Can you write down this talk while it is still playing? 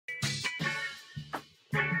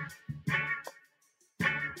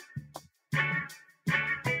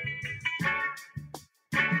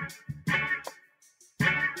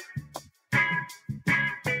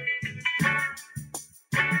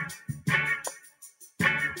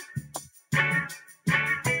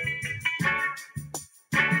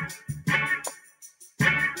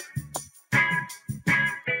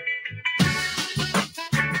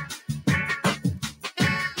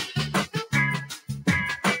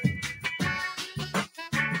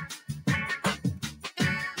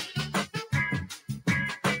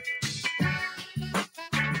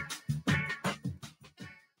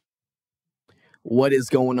What is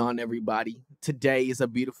going on, everybody? Today is a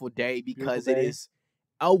beautiful day because it is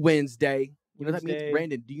a Wednesday. You know what that means?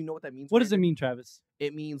 Brandon, do you know what that means? What does it mean, Travis?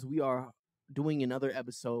 It means we are doing another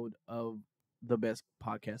episode of the best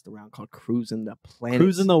podcast around called Cruisin the Planet.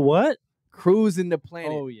 Cruisin the what? Cruisin the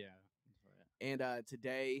Planet. Oh, yeah. And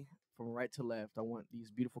today, from right to left, I want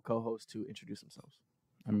these beautiful co-hosts to introduce themselves.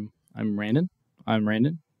 I'm Randon. I'm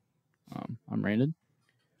Randon.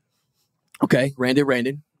 Okay,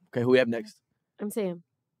 Randon. Okay, who we have next? I'm Sam.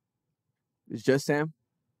 It's just Sam?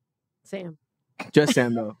 Sam. Just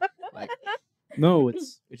Sam, though. No,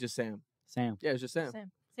 it's It's just Sam. Sam. Yeah, it's just Sam.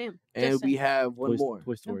 Sam. And Just we Sam. have one more.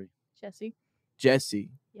 Toy Story. Jesse. Jesse.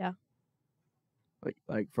 Yeah.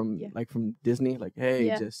 Like from Yeah. Disney. Like, hey,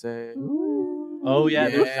 Yeah. just say. Ooh. Oh, yeah.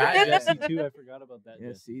 There's Yeah. that Jesse, too. I forgot about that. Yeah,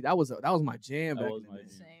 Jesse. see, that was my jam That back was in my the day.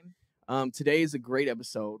 jam. Same. Today is a great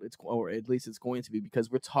episode. Or at least it's going to be, because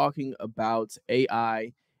we're talking about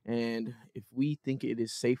AI and if we think it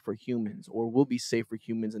is safe for humans or will be safe for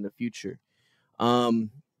humans in the future. I'll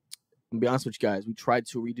be honest with you guys. We tried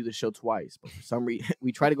to redo the show twice, but for some reason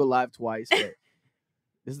we tried to go live twice. But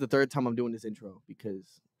this is the third time I'm doing this intro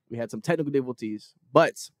because we had some technical difficulties.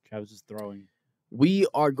 But Travis is throwing. we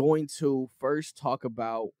are going to first talk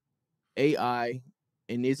about AI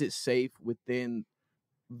and is it safe within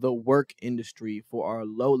the work industry for our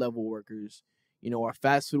low-level workers, our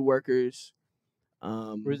fast food workers.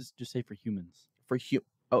 Or is it just say for humans?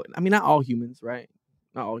 Not all humans, right?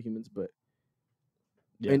 Not all humans, but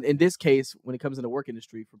Yeah. in this case, when it comes in the work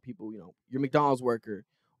industry, for people, your McDonald's worker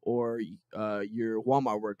or your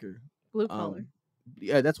Walmart worker. Blue collar.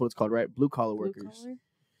 Yeah, that's what it's called, right? Blue-collar Blue workers.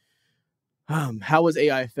 collar. How is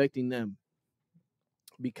AI affecting them?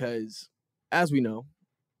 Because, as we know,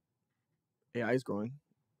 AI is growing,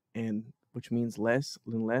 and which means less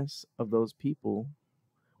and less of those people,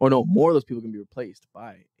 or no, more of those people can be replaced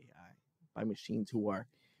by AI, by machines who are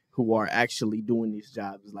actually doing these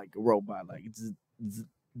jobs like a robot, like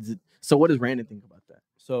So what does Randon think about that?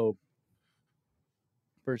 So,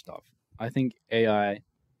 first off, I think AI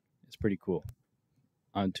is pretty cool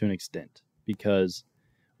to an extent because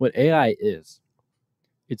what AI is,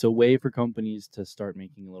 it's a way for companies to start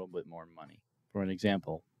making a little bit more money. For an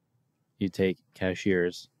example, you take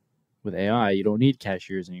cashiers. With AI, you don't need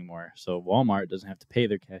cashiers anymore. So Walmart doesn't have to pay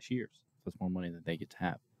their cashiers. That's more money that they get to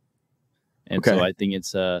have. And so I think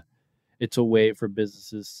it's a way for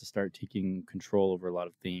businesses to start taking control over a lot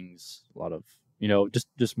of things, a lot of,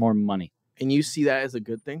 just more money. And you see that as a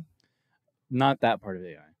good thing? Not that part of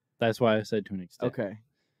AI. That's why I said to an extent. Okay.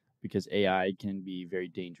 Because AI can be very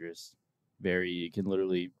dangerous. It can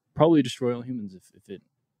literally probably destroy all humans if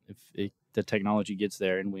the technology gets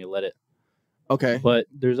there and we let it. Okay. But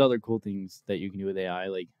there's other cool things that you can do with AI.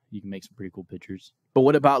 Like you can make some pretty cool pictures. But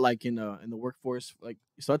what about like in the workforce? Like,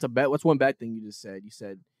 so that's what's one bad thing you just said? You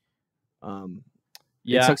said,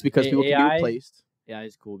 it sucks because people can be replaced. AI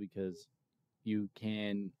is cool because you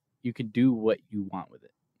can do what you want with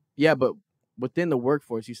it. Yeah, but within the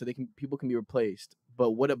workforce, you said people can be replaced.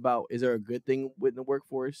 But what about, is there a good thing within the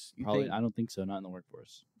workforce? Probably, I don't think so. Not in the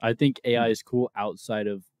workforce. I think AI is cool outside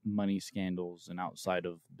of money scandals and outside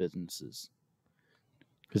of businesses.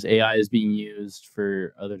 Because AI is being used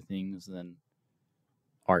for other things than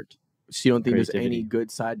art. So you don't think creativity. there's any good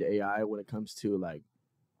side to AI when it comes to like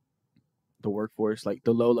the workforce, like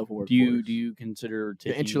the low level workforce? Do you consider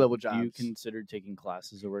taking entry level jobs? Do you consider taking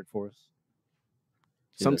classes of workforce?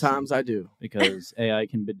 Sometimes I do. Because AI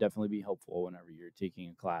can definitely be helpful whenever you're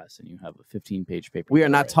taking a class and you have a 15-page paper. We are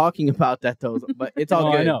not talking about that though, but it's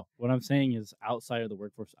all good. I know. What I'm saying is outside of the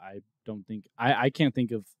workforce, I don't think I can't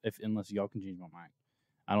think of unless y'all can change my mind.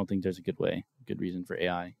 I don't think there's a good reason for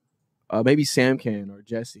AI. Maybe Sam can or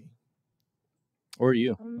Jesse. Or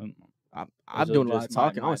you. I'm doing a lot of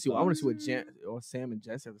talking. I want to see what Sam and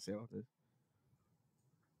Jesse have to say about this.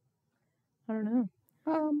 I don't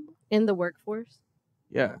know. In the workforce.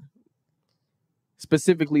 Yeah.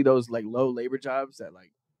 Specifically those like low labor jobs that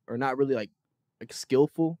like are not really like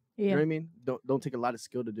skillful. Yeah. You know what I mean? Don't take a lot of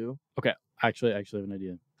skill to do. Okay. Actually, I have an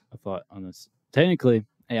idea. A thought on this. Technically,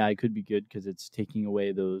 AI could be good because it's taking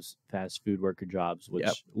away those fast food worker jobs,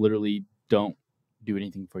 which literally don't do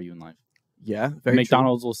anything for you in life. Yeah, very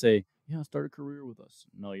McDonald's will say, "Yeah, start a career with us."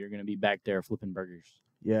 No, you're going to be back there flipping burgers.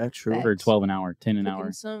 Yeah, true. For $12 an hour, $10 an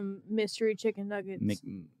hour. Some mystery chicken nuggets.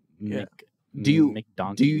 Do you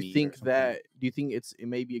think it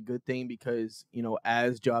may be a good thing because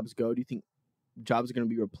as jobs go, do you think jobs are going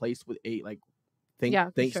to be replaced with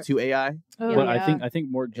thanks to AI? But I think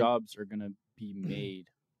more jobs are going to be made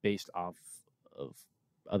based off of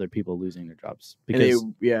other people losing their jobs because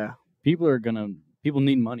people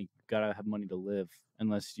need money gotta have money to live,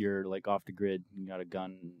 unless you're like off the grid, and you got a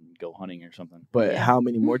gun, and go hunting or something. But Yeah. how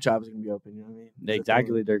many more jobs are gonna be open? You know what I mean? That's the thing.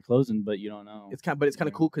 Exactly, they're closing, but you don't know. It's kind of Yeah.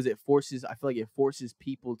 cool because it forces. I feel like it forces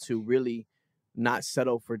people to really not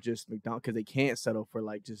settle for just McDonald's, because they can't settle for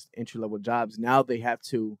like just entry level jobs. Now they have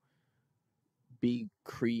to be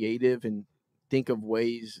creative and think of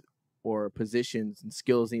ways or positions and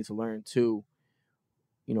skills they need to learn to,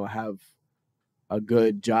 have a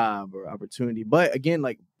good job or opportunity. But again,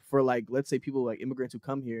 like for like, let's say people like immigrants who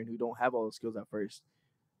come here and who don't have all those skills at first,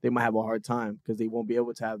 they might have a hard time because they won't be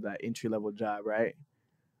able to have that entry level job, right?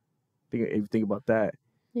 If you think about that.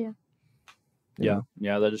 Yeah.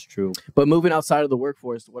 Yeah, that is true. But moving outside of the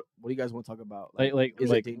workforce, what do you guys want to talk about?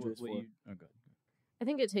 Is it dangerous for? I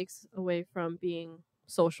think it takes away from being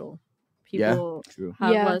social. Yeah, People true.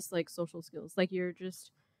 have Yeah. less like social skills. Like you're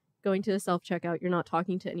just going to the self checkout. You're not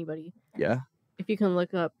talking to anybody. Yeah. If you can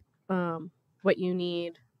look up what you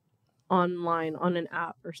need online on an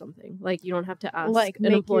app or something, like you don't have to ask Like an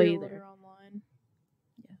make employee your there. order online.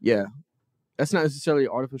 Yeah. That's not necessarily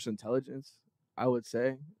artificial intelligence, I would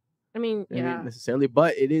say. I mean, yeah. Necessarily,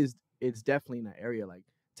 but it's definitely in that area, like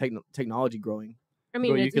technology growing. I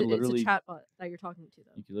mean, Bro, you it's could a literally- chatbot that you're talking to,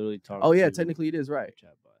 though. You can literally talk. Oh yeah, to technically it is right. a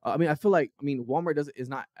chatbot. I mean, I feel like Walmart is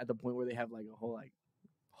not at the point where they have like a whole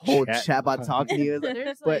chatbot talking to you.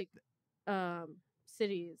 There's But- like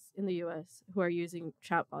cities in the U.S. who are using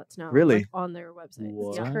chatbots now, Really? like, on their websites.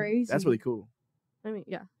 What? Yeah. Crazy. That's really cool. I mean,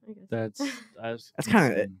 yeah, I guess. That's That's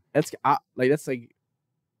kind of insane. that's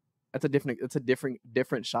a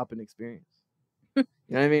different shopping experience. You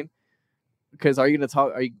know what I mean? Because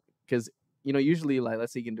usually like,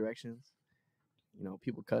 let's say you get directions,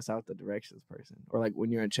 people cuss out the directions person, or like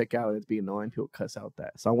when you're in checkout, it's being annoying. People cuss out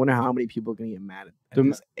that. So I wonder how many people are gonna get mad at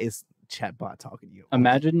this is chatbot talking to you.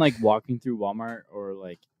 Imagine like walking through Walmart or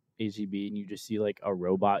like HEB and you just see like a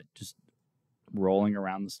robot just rolling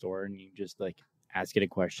around the store and you just like ask it a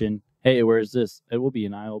question. Hey, where is this? It will be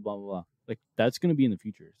an aisle, blah blah blah. Like that's gonna be in the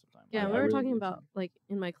future sometime. Yeah, I we were really talking believe about so. like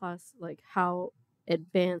in my class, like how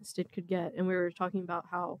advanced it could get, and we were talking about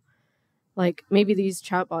how like maybe these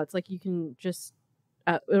chatbots, like you can just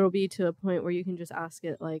it'll be to a point where you can just ask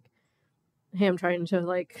it like, hey, I'm trying to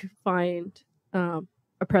like find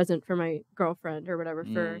a present for my girlfriend or whatever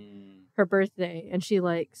for her birthday, and she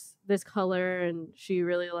likes this color and she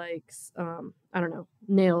really likes I don't know,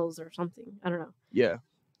 nails or something, I don't know, Yeah.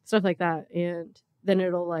 stuff like that, and then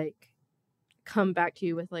it'll like come back to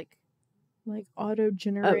you with like auto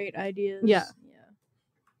generate ideas. yeah.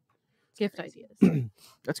 gift ideas.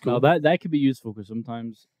 That's cool. No, that could be useful because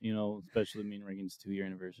sometimes, especially me and Reagan's 2-year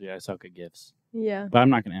anniversary, I suck at gifts. Yeah. But I'm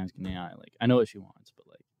not gonna ask an AI. Like I know what she wants, but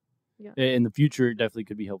like Yeah. in the future it definitely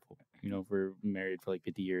could be helpful. If we're married for like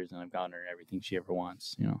 50 years and I've gotten her everything she ever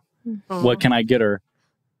wants, what can I get her?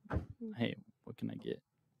 Hey, what can I get?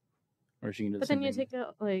 Or she can do the But same then you thing. take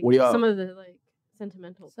out like What do you- some of the like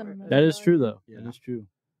sentimental part. Sentimental. That is true though. Yeah. That is true.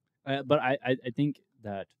 But I think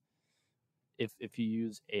that if you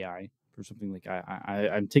use AI for something like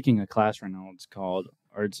I'm taking a class right now. It's called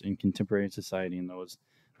Arts in Contemporary Society, and there was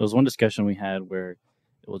one discussion we had where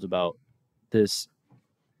it was about this.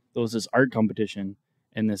 There was this art competition,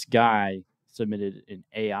 and this guy submitted an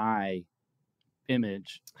AI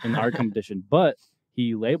image in the art competition, but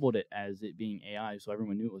he labeled it as it being AI, so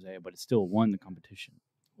everyone knew it was AI, but it still won the competition.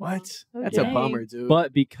 What? Oh, That's a dang. bummer, dude.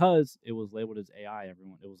 But because it was labeled as AI,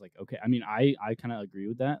 everyone it was like, okay. I mean, I kind of agree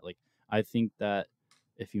with that. Like, I think that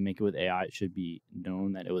if you make it with AI, it should be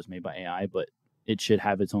known that it was made by AI, but it should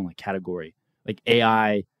have its own like category, like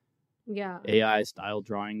AI style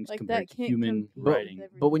drawings Like compared that to can't human compete writing.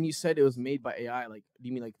 with But when you said it was made by AI, like, do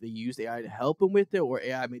you mean like they used AI to help him with it, or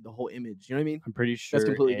AI made the whole image? You know what I mean? I'm pretty sure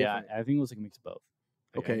completely AI. different. I think it was like a mix of both.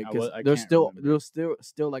 Like, Okay, I because can't there's remember.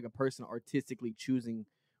 still like a person artistically choosing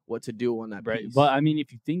what to do on that Right. piece. But I mean,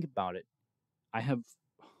 if you think about it, I have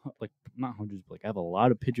like not hundreds, but like I have a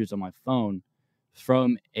lot of pictures on my phone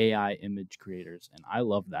from AI image creators, and I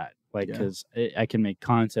love that. Like, Yeah. because I can make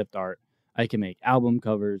concept art, I can make album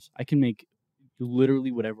covers, I can make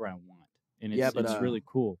literally whatever I want, and Yeah, it's but, it's really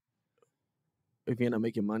cool. if you end up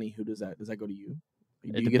making money, who does that? Does that go to you?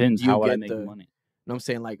 Like, It depends how would I get make money. No, I'm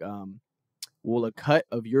saying like, will a cut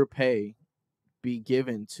of your pay be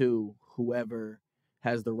given to whoever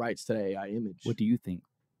has the rights to the AI image? What do you think?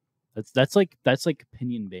 That's like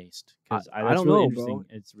opinion based. Because I that's don't really know, interesting. bro.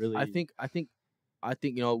 It's really I think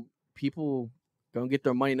people gonna get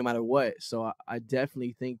their money no matter what. So I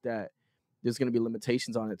definitely think that there's gonna be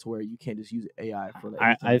limitations on it to where you can't just use AI for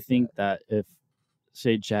like. I think that if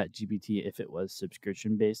say ChatGPT, if it was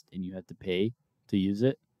subscription based and you had to pay to use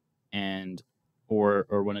it, and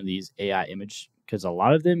or one of these AI image, because a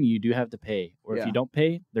lot of them you do have to pay, or if Yeah. you don't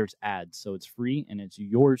pay, there's ads, so it's free and it's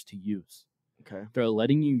yours to use. Okay. They're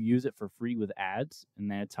letting you use it for free with ads,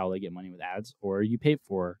 and that's how they get money with ads, or you pay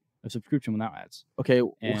for a subscription without ads. Okay.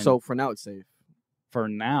 And So for now, it's safe. For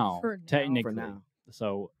now, For now. technically, For now.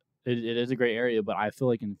 so it is a great area, but I feel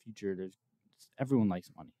like in the future, everyone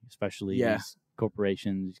likes money, especially Yeah. these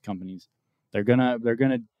corporations, these companies. They're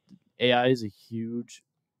gonna AI is a huge,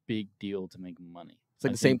 big deal to make money. It's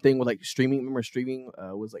like I the same think- thing with like streaming. Remember streaming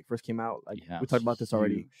was like first came out. Like Yeah, we talked about this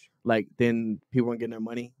already. huge. Like then people weren't getting their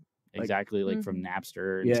money. Like- Exactly, like from Mhm.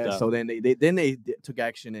 Napster and Yeah. stuff. So then they took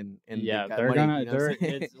action and Yeah, they got they're money, gonna. you know what I'm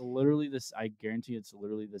saying? It's literally this. I guarantee it's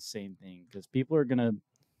literally the same thing, because people are gonna,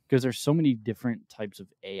 because there's so many different types of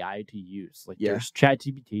AI to use. Like Yeah. there's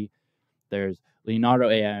ChatGPT, there's Leonardo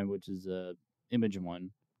AI, which is a image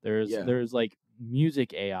one. Yeah. There's like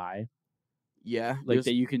music AI, Yeah. like there's-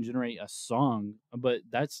 that you can generate a song, but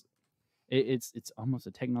it's almost,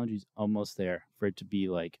 the technology's almost there for it to be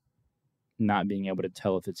like not being able to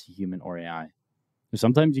tell if it's human or AI.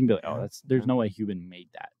 Sometimes you can be like, Yeah, there's yeah. no way human made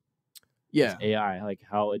that. yeah. It's AI, like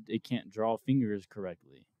how it can't draw fingers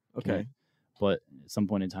correctly. Okay. But at some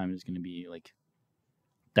point in time, it's going to be like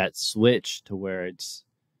that switch to where it's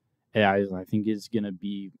AI. I think is going to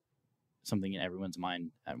be something in everyone's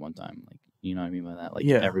mind at one time. Like, you know what I mean by that? Like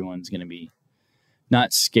Yeah. everyone's going to be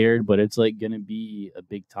not scared, but it's like going to be a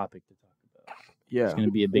big topic to talk about. Yeah. It's going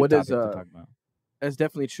to be a big What topic is, to talk about. That's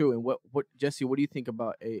definitely true. And what Jesse, what do you think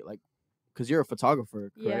about because you're a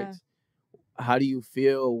photographer, correct? Yeah. How do you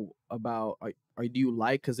feel about do you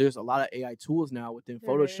like, because there's a lot of AI tools now within There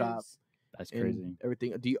Photoshop is. That's and crazy.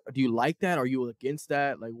 everything. Do you like that? Are you against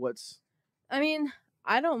that? Like what's I mean,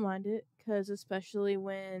 I don't mind it, because especially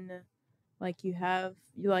when like you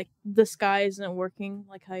like the sky isn't working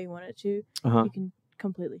like how you want it to, uh-huh. you can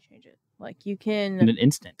completely change it. Like you In can an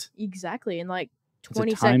instant. exactly in like It's a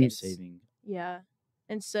 20 time seconds. saving. Yeah.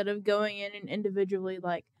 Instead of going in and individually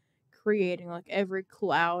like creating like every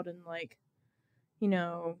cloud and like, you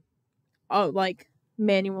know, like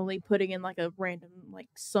manually putting in like a random like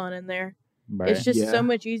sun in there. Right. It's just Yeah. so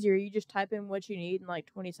much easier. You just type in what you need in like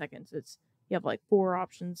 20 seconds. You have like 4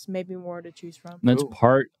 options, maybe more to choose from. And that's Cool.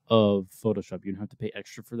 part of Photoshop. You don't have to pay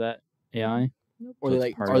extra for that AI. Nope. Or So they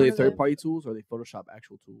it's part are of they it. third party tools or are they Photoshop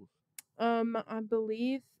actual tools? I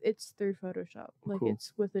believe it's through Photoshop. Like Cool.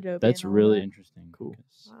 it's with Adobe. That's and all really that. interesting. Cool.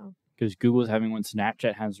 Wow. Because Google's having one,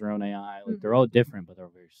 Snapchat has their own AI. Like they're Mhm. all different, but they're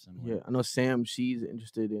very similar. Yeah, I know Sam. She's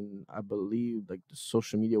interested in, I believe, like the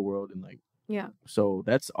social media world and like. Yeah. So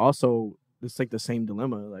that's also it's like the same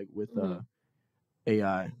dilemma like with Mhm.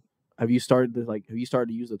 AI. Have you started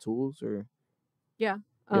to use the tools or? Yeah.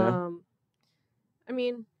 Yeah. I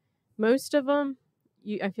mean, most of them,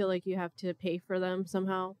 I feel like you have to pay for them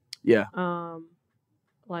somehow. Yeah.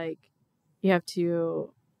 Like you have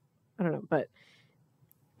to, I don't know, but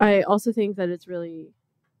I also think that it's really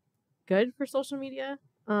good for social media.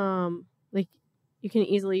 Like you can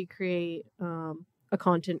easily create a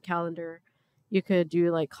content calendar. You could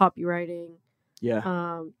do like copywriting.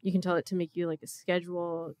 Yeah. You can tell it to make you like a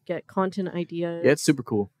schedule, get content ideas. Yeah, it's super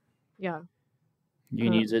cool. Yeah. You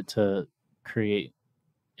can use it to create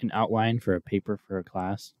an outline for a paper for a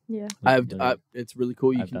class. Yeah. Like, literally, It's really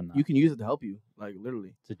cool. I've done that. You can use it to help you, like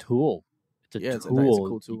literally. it's a tool. It's a Yeah, it's a tool.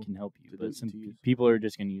 cool tool It can help you, to but do- some to use. people are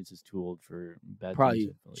just going to use this tool for bad Probably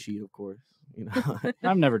things. I feel like. cheat, of course. You know,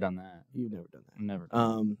 I've never done that. you've never done that. I've never.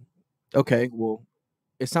 Done Okay, well,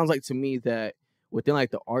 it sounds like to me that within like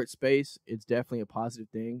the art space, it's definitely a positive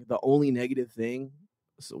thing. The only negative thing,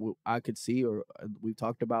 so I could see or we've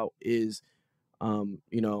talked about is,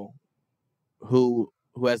 you know, who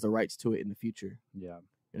has the rights to it in the future. that. Yeah.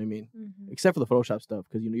 You know what I mean? Mm-hmm. Except for the Photoshop stuff,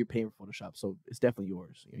 because you're paying for Photoshop, so it's definitely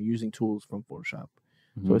yours. You're using tools from Photoshop,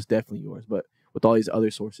 so Mhm. it's definitely yours. But with all these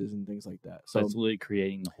other sources and things like that, So so it's literally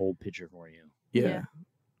creating the whole picture for you. yeah. Yeah.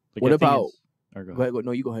 Like, What I think about- it's- or go Go ahead.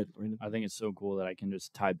 No, you go ahead, Brandon. I think it's so cool that I can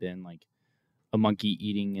just type in like a monkey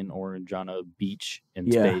eating an orange on a beach in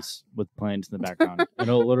Yeah. space with planes in the background. And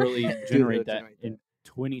it'll literally generate that generate in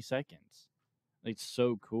 20 seconds. It's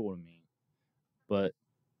so cool to me. But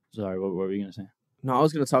sorry, what were you gonna say? No, I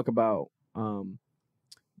was going to talk about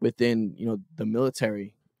within the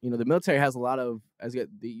military. The military has a lot of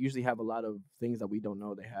they usually have a lot of things that we don't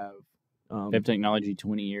know. They have They have technology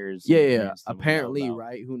 20 years. yeah, in yeah. advance that we know Apparently, about.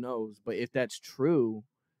 right? Who knows? But if that's true,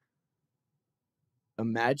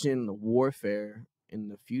 imagine warfare in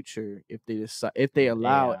the future if they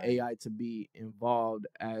allow AI. AI to be involved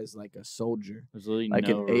as like a soldier, There's literally like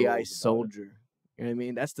no an AI rules about it. soldier. You know what I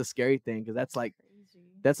mean? That's the scary thing because that's like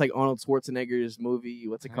Crazy. Arnold Schwarzenegger's movie.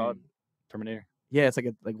 What's it called? Terminator. Yeah, it's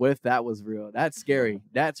like what if that was real? That's scary.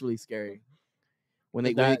 That's really scary. When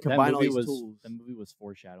they combine all these tools. That movie was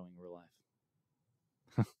foreshadowing real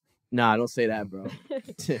life. Nah, don't say that, bro.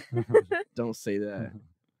 Don't say that.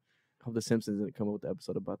 Hope the Simpsons didn't come up with the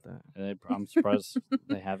episode about that. I'm surprised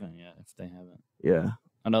they haven't yet. If they haven't, Yeah.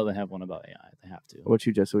 I know they have one about AI. They have to. What about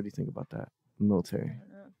you, Jesse? What do you think about that? I Military. don't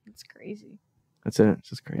know. It's crazy. That's it. It's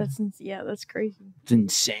just crazy. That's crazy. It's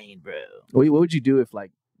insane, bro. What would you do if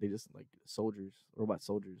like they just like robot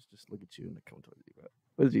soldiers just look at you and they come towards you, bro?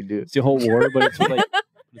 What did you do? It's the whole war, but it's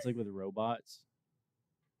like with robots.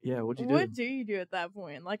 Yeah, what'd you do? What do you do at that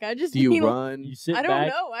point? Like, I just Do you run? You sit I don't back,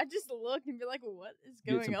 know. I just look and be like, what is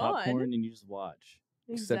get some going on? popcorn, and you just watch.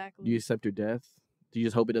 Exactly. Do you accept your death? Do you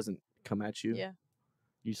just hope it doesn't come at you? Yeah.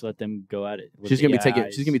 You just let them go at it. with She's gonna be the taking.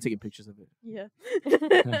 She's gonna be taking pictures of it.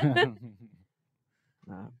 Yeah.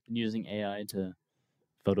 Nah. Using AI to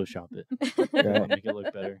Photoshop it, Yeah. make it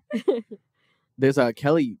look better. There's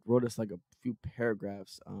Kelly wrote us like a few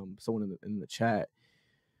paragraphs. Someone in the chat.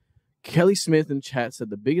 Kelly Smith in chat said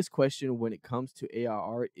the biggest question when it comes to AI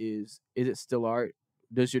art is it still art?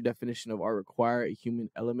 Does your definition of art require a human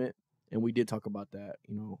element? And we did talk about that.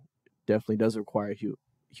 Definitely does require a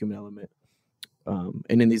human element.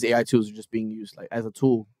 And then these AI tools are just being used like as a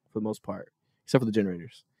tool for the most part, except for the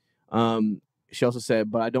generators. She also said,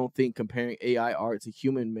 but I don't think comparing AI art to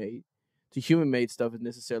human made stuff is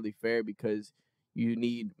necessarily fair because you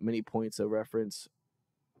need many points of reference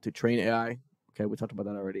to train AI. Okay, we talked about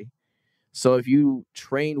that already. So if you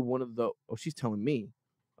train one of the, she's telling me,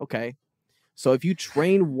 okay. So if you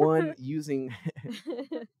train one using,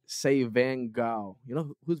 say, Van Gogh, you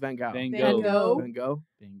know who's Van Gogh? Van Van Gogh. Gogh. Van Gogh.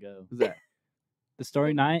 Bingo. Who's that? The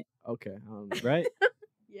Starry Night, Okay, right?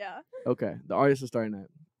 Yeah. okay. The artist is Starry Night.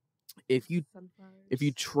 If you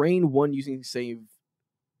train one using say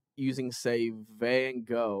Van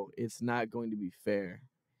Gogh, it's not going to be fair.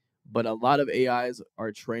 But a lot of AIs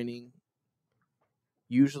are training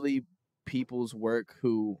usually people's work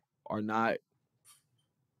who are not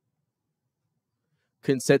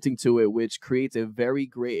consenting to it, which creates a very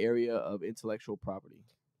gray area of intellectual property.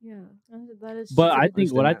 Yeah. That is But true. I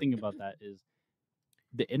think what Understand I that. think about that is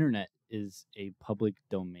the internet is a public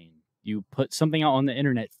domain. You put something out on the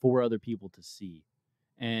internet for other people to see.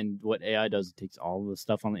 And what AI does, it takes all the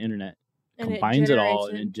stuff on the internet, And combines it all,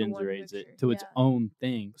 and it into one generates it picture. to its Yeah. own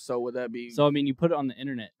thing. So would that be? So I mean, you put it on the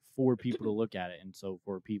internet for people to look at it, and so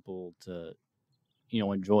for people to,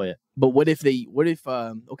 enjoy it. But what if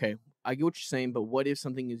okay, I get what you're saying, but what if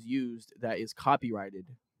something is used that is copyrighted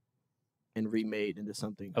and remade into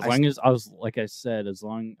something? As long as as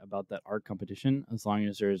long about that art competition, as long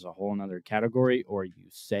as there's a whole another category, or you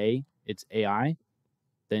say it's AI,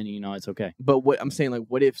 then it's okay. But what I'm saying, like,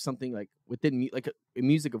 what if something like within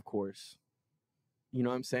music, of course, you know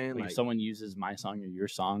what I'm saying? Like Like, if someone uses my song or your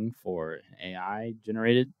song for an AI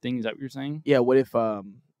generated thing, is that what you're saying? yeah, what if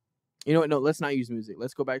you know what? No, let's not use music.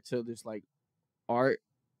 Let's go back to this like art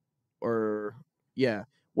or yeah.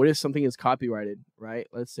 What if something is copyrighted, right?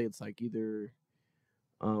 Let's say it's like either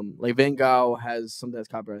like Van Gogh has something that's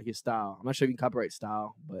copyrighted, like his style. I'm not sure if you can copyright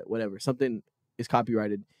style, but whatever. Something is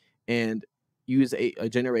copyrighted and use a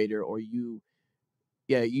generator or you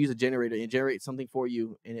use a generator and generate something for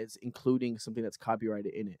you and it's including something that's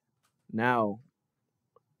copyrighted in it. Now,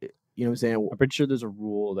 you know what I'm saying? I'm pretty sure there's a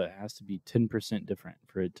rule that has to be 10% different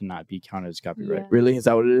for it to not be counted as copyright. Yeah. Really? Is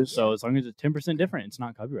that what it is? So as long as it's 10% different, it's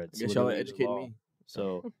not copyright. I It's guess y'all literally the educate law. me.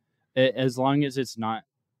 So as long as it's not,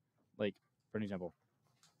 like, for an example,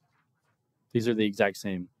 these are the exact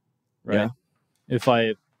same, right? Yeah. If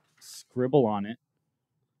I scribble on it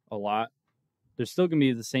a lot, there's still gonna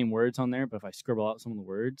be the same words on there, but if I scribble out some of the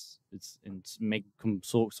words, make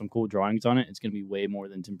some cool drawings on it, it's gonna be way more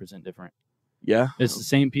than 10% different. Yeah. It's the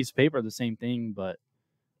same piece of paper, the same thing, but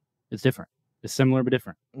it's different. It's similar but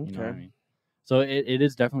different. You know what I Okay. mean? So it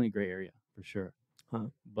is definitely a gray area for sure. Huh.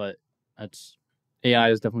 But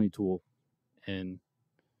AI is definitely a tool, and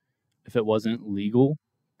if it wasn't legal,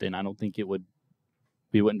 then I don't think we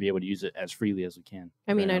wouldn't be able to use it as freely as we can.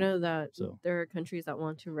 I mean, right I now. know that So- there are countries that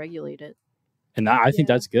want to regulate it, And I think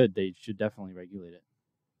Yeah. that's good. They should definitely regulate it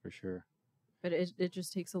for sure. but it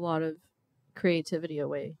just takes a lot of creativity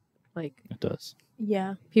away. Like It does.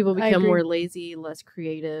 Yeah. people I become agree. more lazy, less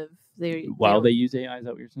creative. While don't- they use AI, is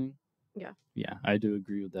that what you're saying? Yeah. Yeah, I do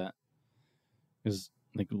agree with that. Because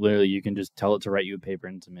like literally, you can just tell it to write you a paper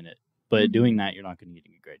in a minute. But Mhm. doing that, you're not going to get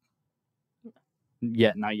a good grade.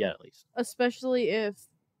 Yeah, not yet at least. Especially if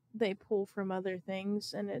they pull from other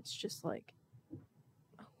things and it's just like,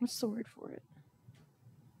 what's the word for it?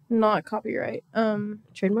 Not copyright.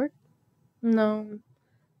 trademark. No.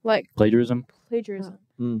 like Plagiarism. plagiarism,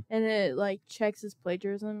 Mm. and it like checks as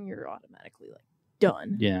plagiarism, you're automatically like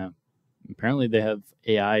done. Yeah. Apparently they have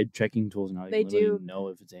AI checking tools now. You They can literally do. know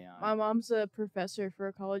if it's AI. My mom's a professor for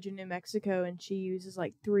a college in New Mexico, and she uses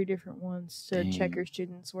like 3 different ones to check Dang. her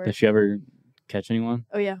students' work. Does she ever catch anyone?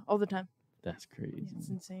 Oh yeah, all the time. That's crazy. It's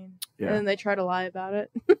insane. Yeah. And then they try to lie about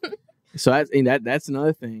it. So that's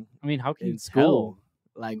another thing I mean, how can you in school,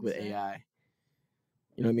 tell? like with Exactly. AI.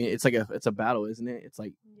 You know what I mean? It's a battle, isn't it? It's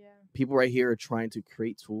like Yeah. people right here are trying to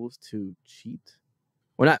create tools to cheat.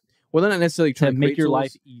 Well, they're not necessarily To trying to make create your tools,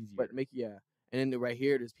 life easier. but and then right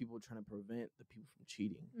here, there's people trying to prevent the people from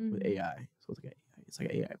cheating with Mhm. AI. So it's like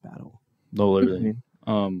an AI battle. No, You know what I literally.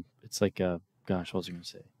 mean? It's like gosh, what was I gonna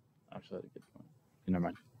say? Actually, I had a good one. Never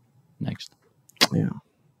mind. Next. Yeah.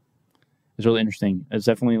 It's really interesting. It's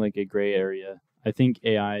definitely like a gray area. I think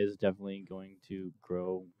AI is definitely going to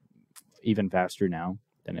grow even faster now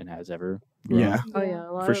than it has ever grown. Yeah. Oh yeah,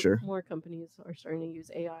 a lot For of sure. more companies are starting to use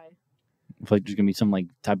AI. I feel like there's gonna be some like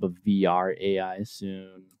type of VR AI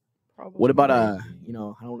soon. Probably. What about Crazy. you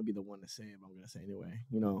know, I don't want to be the one to say it, but I'm gonna say it anyway.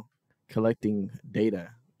 You know, collecting data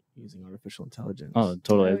using artificial intelligence. Oh,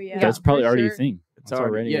 totally. Oh, yeah, That's for probably already a sure. thing. It's That's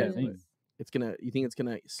already- a yeah, thing. you think it's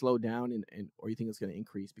gonna slow down and or you think it's gonna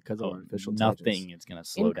increase because of Oh, artificial intelligence? nothing is gonna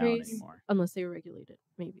slow down Increase anymore. unless they regulate it,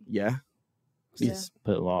 maybe. Yeah. Yeah. Just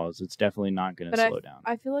put laws. It's definitely not gonna But slow down.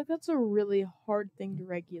 I feel like that's a really hard thing to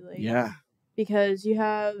regulate. Yeah. Because you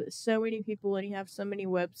have so many people and you have so many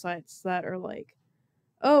websites that are like,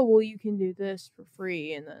 oh, well, you can do this for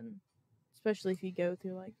free. And then, especially if you go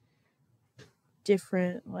through like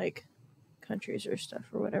different like countries or stuff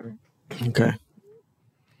or whatever. Okay.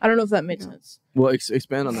 I don't know if that made Yeah. sense. Well,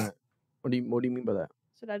 expand on that. What do you mean by that?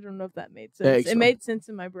 So I don't know if that made Yeah, sense. It made sense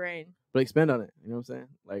in my brain. But expand on it. You know what I'm saying?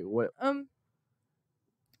 Like what?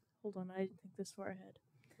 Hold on, I didn't think this far ahead.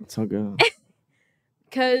 It's all good.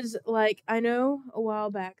 Because, like, I know a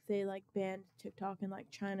while back they, like, banned TikTok in, like,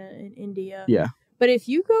 China and India. Yeah. But if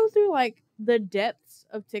you go through, like, the depths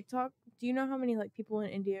of TikTok, do you know how many, like, people in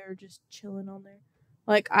India are just chilling on there?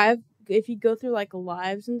 Like, if you go through, like,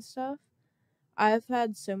 lives and stuff, I've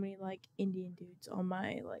had so many, like, Indian dudes on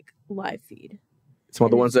my, like, live feed. Some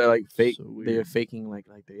of the And ones that are like fake. so They're weird. faking like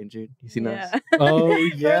they're injured. You seen Yeah. those? Oh Or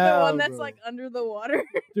yeah, the one that's, bro. like, under the water.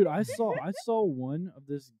 Dude, I saw one of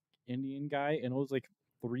this Indian guy, and it was like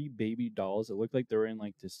 3 baby dolls. It looked like they were in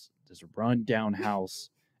like this rundown house,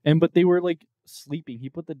 but they were like sleeping. He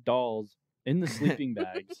put the dolls in the sleeping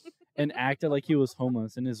bags and acted like he was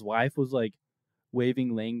homeless, and his wife was like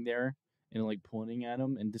waving, laying there, and like pointing at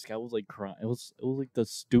him, and this guy was like crying. It was like the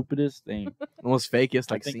stupidest thing. Almost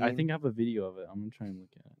fakest. Like I think I have a video of it. I'm gonna try and look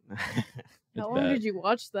at it. It's How long bad. did you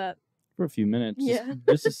watch that? For a few minutes, Yeah.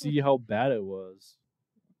 just to see how bad it was.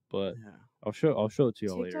 But Yeah. I'll show it to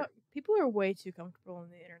you all later. TikTok, people are way too comfortable on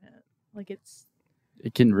the internet. Like, it's...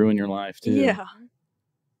 It can ruin your life too. Yeah.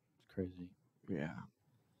 It's crazy. Yeah.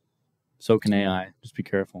 So can AI. Just be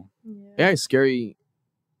careful. Yeah. AI is scary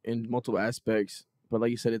in multiple aspects, but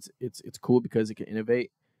like you said, it's cool because it can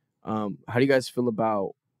innovate. How do you guys feel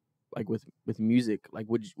about like with music? Like,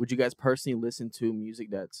 would you guys personally listen to music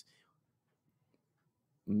that's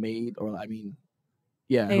made or I mean,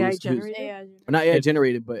 yeah, AI generated? AI. or not AI If-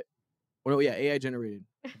 generated, but yeah, AI generated.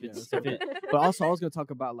 Yeah, It's- so- but also I was gonna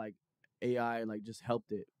talk about like AI like just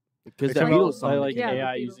helped it because It's that about, Beatles song like Yeah, the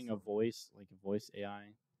AI Beatles using a song. voice, like a voice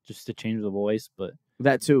AI, just to change the voice, but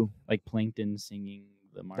that too. like Plankton singing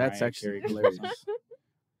the Mariah That's actually Carey hilarious. song.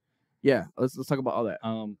 Yeah, let's talk about all that.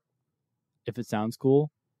 If it sounds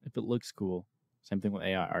cool, if it looks cool, same thing with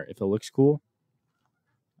AI art. If it looks cool,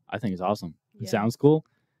 I think it's awesome. If it Yeah. sounds cool,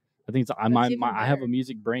 I think it's I even have a better.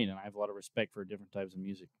 music brain and I have a lot of respect for different types of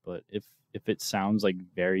music. But if it sounds like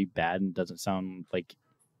very bad and doesn't sound like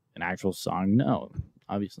an actual song, no,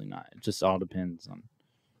 obviously not. It just all depends on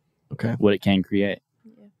Okay. what it can create.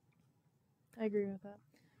 Yeah. I agree with that.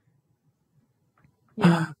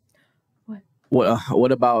 Yeah.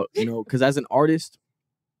 What about because as an artist,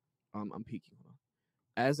 I'm peeking.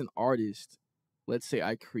 As an artist, let's say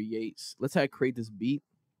I create this beat.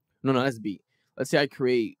 No, that's a beat. Let's say I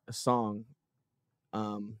create a song,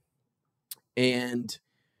 and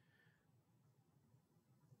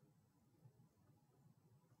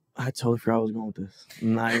I totally forgot I was going with this.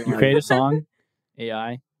 Not even You like- create a song,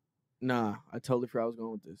 AI. Nah, I totally forgot I was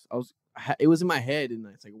going with this. It was in my head, and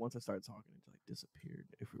it's like once I started talking, it like disappeared.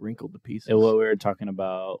 If we wrinkled the pieces, What we were talking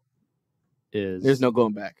about is there's no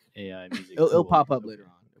going back. AI music. It'll tool. pop up Okay. later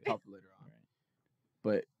on. It'll pop up later on.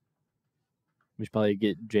 But We should probably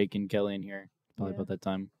get Jake and Kelly in here. Probably Yeah. about that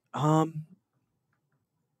time.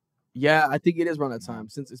 yeah, I think it is around that time.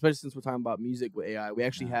 Especially since we're talking about music with AI, we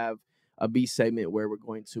actually Yeah. have a B segment where we're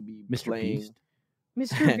going to be Mr. playing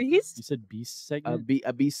Beast? Mr. Beast? You said Beast a segment?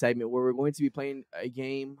 B segment where we're going to be playing a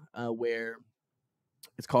game where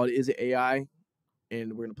it's called Is It AI?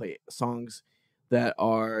 And we're gonna play songs that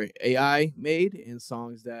are AI made and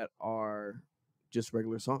songs that are just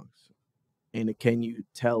regular songs. And can you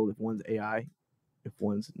tell if one's AI, if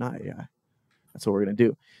one's not AI? That's what we're gonna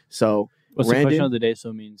do. So What's the question Brandon, of the day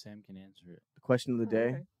so me and Sam can answer it? the question of the Oh, day.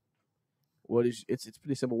 okay. What is it's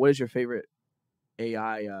pretty simple. What is your favorite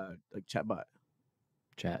AI like chatbot?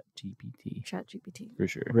 Chat GPT. ChatGPT. For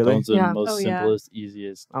sure. Really? That one's the Yeah. most Oh, yeah. simplest,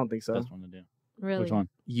 easiest, I don't think so. best one to do. Really? Which one?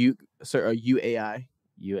 You sir UAI.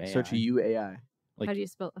 UAI. Search UAI. Like how do you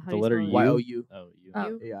spell? How the do you letter spell it? U? YOU. Oh, U. Oh.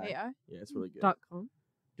 You? AI. AI? Yeah, it's really good. .com.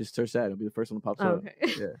 Just search that. It'll be the first one that pops Oh, up. okay.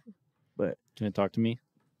 Yeah. But Can it talk to me?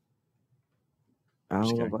 I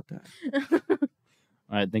Just don't know kidding. about that.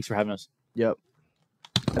 All right. Thanks for having us. Yep.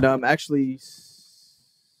 And actually,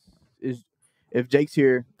 is if Jake's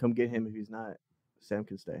here, come get him. If he's not, Sam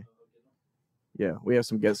can stay. Yeah, we have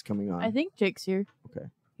some guests coming on. I think Jake's here. Okay.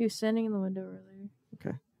 He was standing in the window earlier.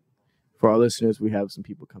 For our listeners, we have some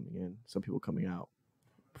people coming in, some people coming out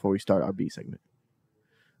before we start our B segment.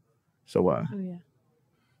 So, Oh, yeah.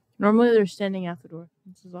 Normally they're standing at the door.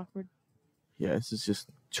 This is awkward. yeah, this is just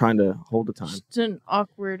trying to hold the time Just an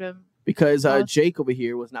awkward. because Pause. Jake over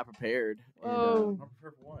here was not prepared. Whoa. And,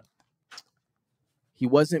 he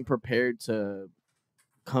wasn't prepared to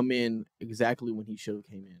come in exactly when he should have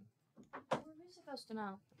came in. What are we supposed to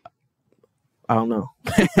know? I don't know.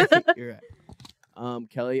 You're right.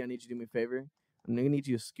 Kelly, I need you to do me a favor. I'm gonna need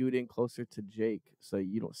you to scoot in closer to Jake so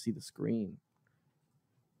you don't see the screen.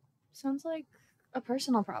 Sounds like a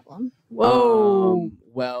personal problem. Whoa.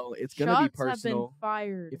 Well, it's gonna be Shots have been personal.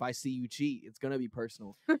 fired. If I see you cheat, it's gonna be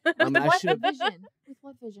personal. With I what should have. vision? With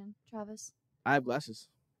what vision, Travis? I have glasses.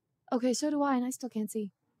 Okay, so do I, and I still can't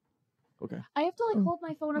see. Okay. I have to Oh. hold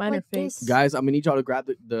my phone up Mine are like fake. this. Guys, I'm gonna need y'all to grab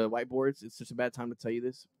the whiteboards. It's just a bad time to tell you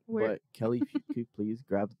this, Where? but Kelly, if you could please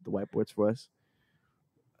grab the whiteboards for us.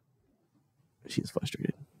 She's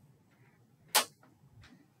frustrated.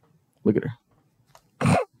 Look at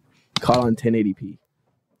her. Caught on 1080p.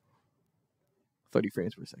 30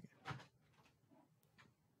 frames per second.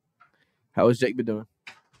 How has Jake been doing?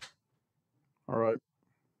 All right.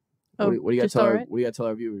 Oh, what do you got to just tell all our, right? what do you got to tell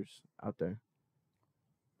our viewers out there?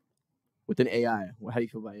 Within AI, how do you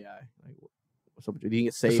feel about AI? Like, what's up with you? Do you think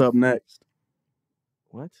it's safe? What's up next?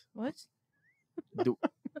 What? What?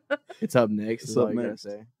 It's up next. It's Is all up you next.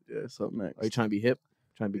 gotta say. Yeah, it's up next. Are you trying to be hip?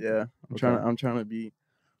 Trying to be Yeah, Okay. I'm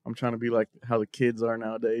trying to be like how the kids are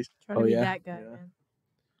nowadays. Trying to Oh, be yeah? that guy, Yeah.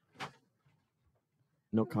 man.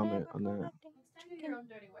 No comment on that. Do your own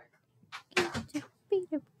dirty work.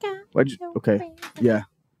 Why'd you? Okay. Yeah.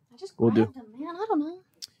 I just We'll do. grabbed them, man. I don't know.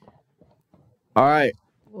 All right.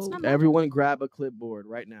 Whoa. not Everyone, grab a clipboard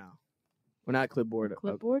right now. Well, not clipboard.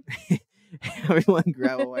 Clipboard? Everyone,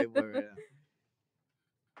 grab a whiteboard right now.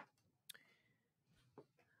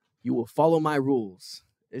 You will follow my rules.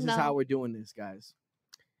 This is No. how we're doing this, guys.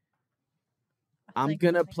 I I'm think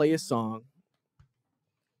gonna I'll play a make song,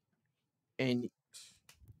 and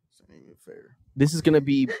This ain't even fair. this is gonna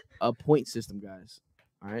be a point system, guys.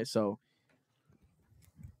 All right, so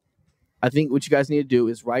I think what you guys need to do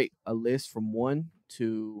is write a list from 1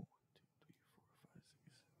 to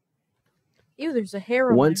Ew, there's a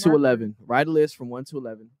hair on 1 my to marker. 11. Write a list from 1 to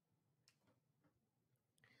 11,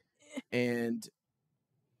 and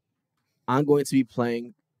I'm going to be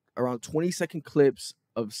playing around 20-second clips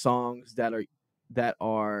of songs that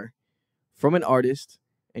are from an artist,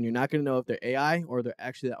 and you're not gonna know if they're AI or they're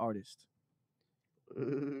actually the artist.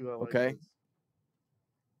 Okay.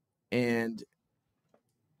 And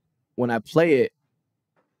when I play it,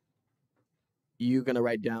 you're going to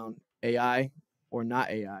write down AI or not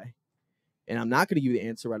AI. And I'm not going to give you the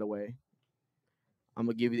answer right away. I'm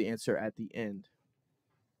going to give you the answer at the end.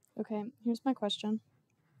 Okay, here's my question.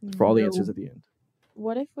 For all the No. answers at the end.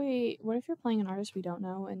 What if you're playing an artist we don't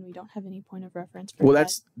know and we don't have any point of reference for Well, that?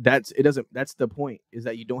 that's the point, is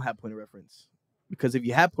that you don't have point of reference. Because if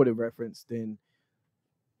you have point of reference, then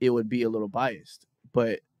it would be a little biased.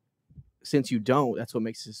 But since you don't, that's what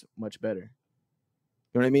makes this much better.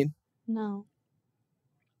 You know what I mean? No.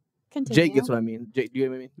 Continue. Jake gets what I mean. Jake, do you get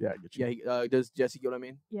what I mean? Yeah, I get you. Yeah. Does Jesse get what I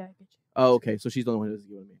mean? Yeah, I get you. Oh, okay. So she's the only one who doesn't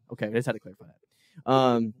get what I mean. Okay, I just had to clarify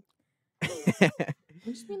that. I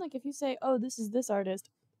just mean like if you say, "Oh, this is this artist,"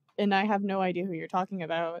 and I have no idea who you're talking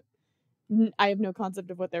about, I have no concept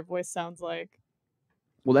of what their voice sounds like.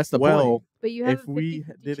 Well, that's the Well, point. But you have if a we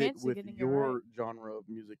 50-50 did it chance of with getting it your right. genre of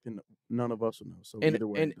music, then none of us would know. So And either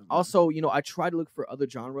way, it and doesn't matter. also, I try to look for other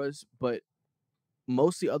genres, but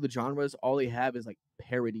most of the other genres, all they have is like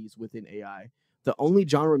parodies within AI. The only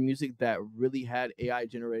genre of music that really had AI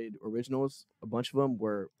generated originals, a bunch of them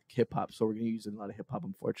were hip hop. So we're gonna use a lot of hip hop,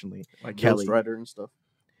 unfortunately. Like Kelly. Ghostwriter and stuff.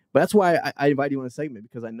 But that's why I invite you on a segment,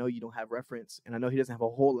 because I know you don't have reference, and I know he doesn't have a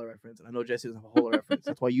whole lot of reference, and I know Jesse doesn't have a whole lot of reference.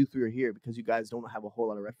 That's why you three are here, because you guys don't have a whole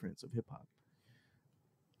lot of reference of hip hop.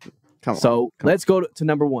 Come So on. let's go to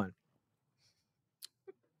number one.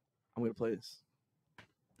 I'm gonna play this.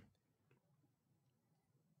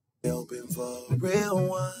 Hoping for a real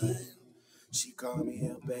one. She called me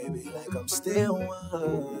a baby like I'm still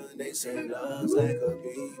one. They say love's like a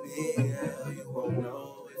BBL. You won't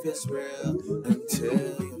know if it's real until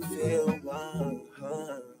you feel one.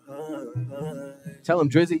 Tell him,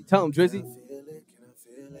 Drizzy. Tell him, Drizzy.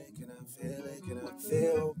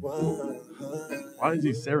 Why is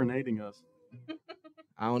he serenading us?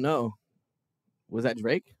 I don't know. Was that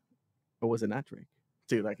Drake, or was it not Drake?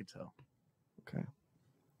 Dude, I could tell.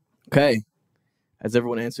 Okay. Has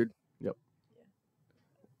everyone answered? Yep.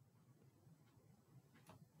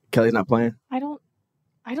 Kelly's not playing. I don't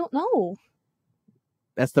know.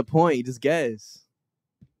 That's the point. You just guess.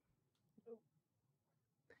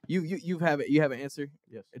 You have it. You have an answer?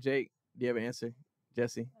 Yes. Jake, do you have an answer?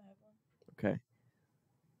 Jesse? Okay.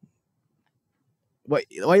 Why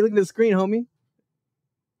are you looking at the screen, homie?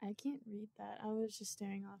 I can't read that. I was just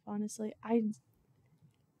staring off. Honestly,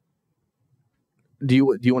 Do you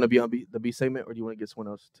want to be on the B segment, or do you want to get someone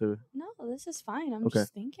else to? no. This is fine. I'm Okay.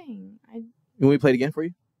 just thinking. You want me to play it again for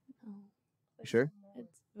you? No, You sure? it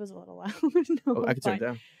was a little loud. No, Oh, I can turn fine. it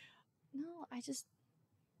down. No, I just.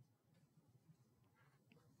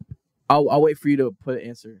 I'll wait for you to put an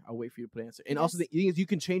answer. I'll wait for you to put an answer. And also, Yes. the thing is, you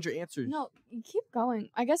can change your answers. No, you keep going.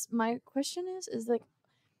 I guess my question is like,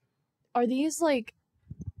 are these like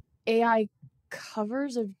AI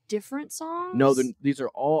covers of different songs? No, these are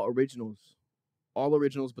all originals. All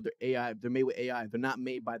originals, but they're AI. They're made with AI. They're not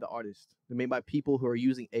made by the artist. They're made by people who are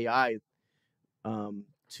using AI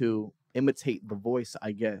to imitate the voice,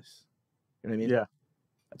 I guess. You know what I mean? Yeah.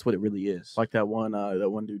 That's what it really is. Like that one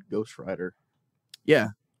dude, Ghostwriter. Yeah.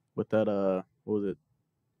 With that, what was it? It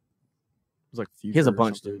was like Future. He has a or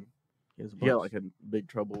bunch, something. dude. He has a He bunch. got like a big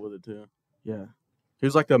trouble with it too. Yeah. He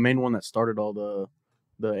was like the main one that started all the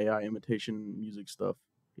AI imitation music stuff.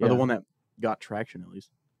 Yeah. Or the one that got traction, at least.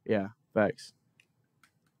 Yeah. Facts.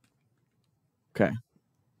 Okay.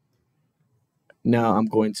 Now I'm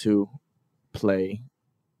going to play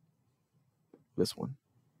this one.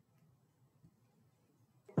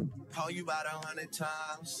 Call you about 100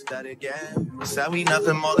 times, that again. Said we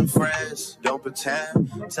nothing more than friends, don't pretend.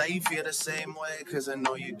 Say you feel the same way, cause I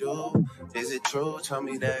know you do. Is it true? Tell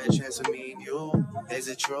me that chance of me and you. Is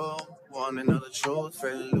it true? Wanna know the truth,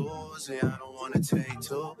 fair to lose. And I don't wanna take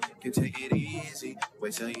two, can take it easy.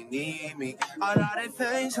 Wait till you need me. All of that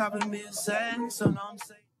things happen missing, so now I'm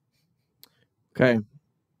saying. Okay.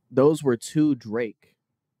 Those were two Drake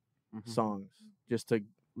Mhm. songs, just to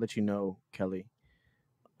let you know, Kelly.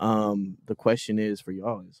 The question is for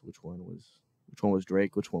y'all is which one was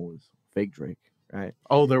Drake, which one was fake Drake, right?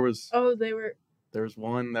 Oh, there was They were.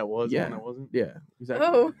 one that was, Yeah. one that wasn't. Yeah, exactly.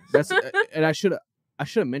 Oh. That's and I should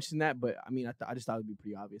have mentioned that, but I mean, I just thought it'd be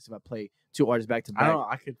pretty obvious if I play two artists back to I don't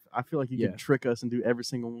back. know. I feel like you Yeah. could trick us and do every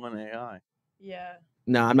single one AI. Yeah.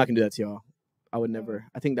 Nah, I'm not gonna do that to y'all. I would never.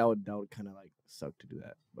 I think that would kind of like suck to do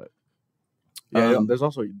that, but Yeah, Um, there's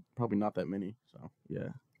also probably not that many. So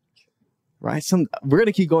yeah. Write some. We're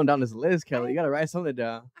gonna keep going down this list, Kelly. You gotta write something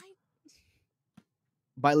down.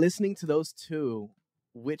 By listening to those two,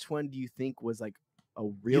 which one do you think was like a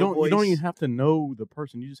real voice? you don't even have to know the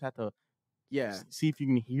person. You just have to see if you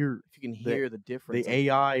can hear if you can hear the difference. the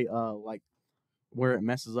AI like where it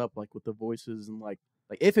messes up, like with the voices and like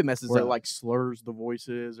if it messes where up, it like slurs the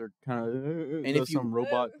voices or kind of And does if you- some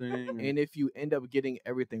robot thing. and if you end up getting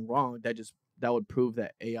everything wrong, that would prove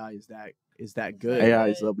that AI is that good. AI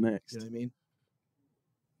is up next. You know what I mean?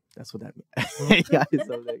 That's what that means. AI is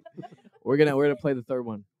up next. We're gonna play the third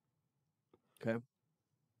one. Okay.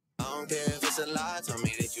 I don't care if it's a lie, tell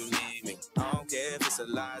me that you need me. I don't care if it's a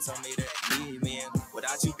lie, tell me that you need me. And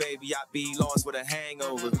without you, baby, I'd be lost with a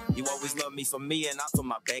hangover. You always love me for me and not for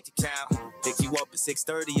my bank account. Pick you up at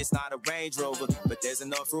 6:30, it's not a Range Rover, but there's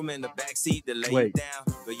enough room in the backseat to lay you Wait. down.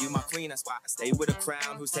 But you my queen, that's why I stay with a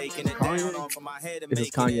crown. Who's taking it Kanye? down off of my head and This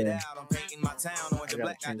is making it Kanye. out. I'm painting my town, orange and gotta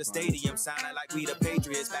black at change the my stadium, sounding like we the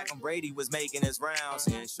Patriots back when Brady was making his rounds.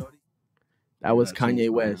 And shorty. That was I gotta change Kanye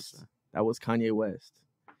my West. answer. That was Kanye West.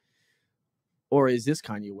 Or is this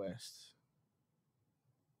Kanye West?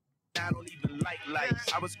 I don't even like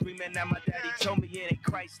lights. I was screaming at my daddy, told me it ain't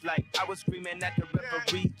Christ-like. I was screaming at the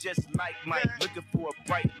referee, just like Mike, looking for a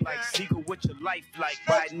bright light. Seagull with your life like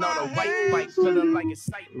riding on a white bike, feeling like a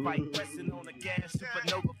sight bike, pressing on the gas,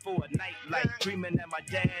 supernova for a night light. Screaming at my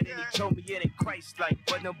dad, and he told me it ain't Christ-like,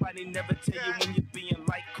 but nobody never tell you when you're being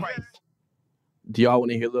like Christ. Do y'all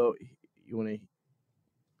want to hear though?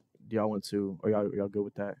 Do y'all want to? Or y'all good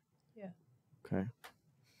with that? Yeah. Okay.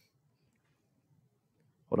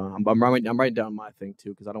 Hold on. I'm writing down my thing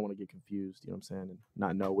too because I don't want to get confused. You know what I'm saying? And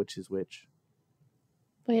not know which is which.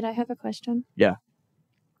 Wait, I have a question. Yeah.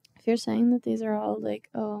 If you're saying that these are all like,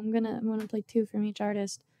 oh, I'm gonna play 2 from each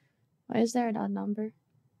artist, why is there an odd number?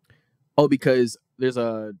 Oh, because there's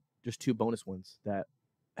 2 bonus ones that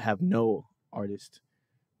have no artist,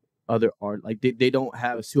 other art. Like they don't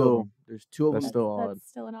have That's 2 of still- them. There's 2 of them. That's still odd. That's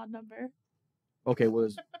still an odd number. Okay,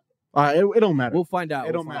 It don't matter. we'll find out.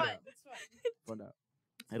 It We'll don't find matter. out. It's fine. Find out.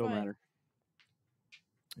 It don't fine. matter.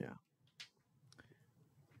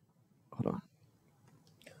 Hold on.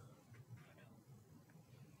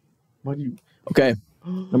 Why do you? Okay,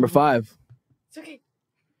 number 5. It's okay.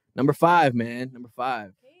 Number 5, man. Number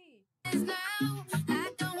 5.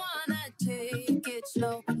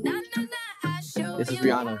 This is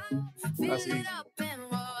Rihanna. That's easy.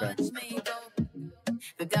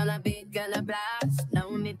 We're gonna blast.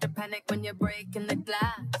 No need to panic when you're breaking the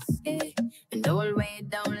glass. And the whole way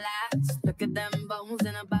don't last. Look at them bones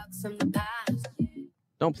in a box from the past.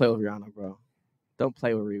 Don't play with Rihanna, bro. Don't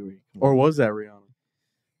play with Riri. Come Or on. was that Rihanna?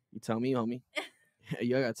 You tell me, homie.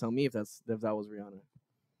 You gotta tell me if that was Rihanna.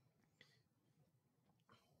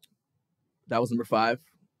 That was number 5.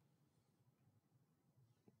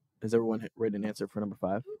 Has everyone written an answer for number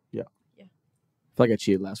 5? Yeah. Yeah. I feel like I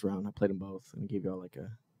cheated last round. I played them both and gave y'all like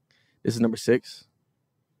a. This is number 6.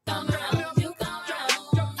 I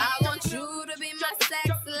want you to be my sex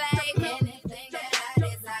slave. Anything that I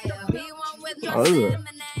desire. Be one with my Oh, this is a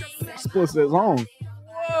lemonade. explicit song.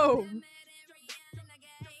 Whoa.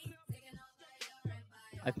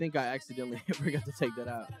 I think I accidentally forgot to take that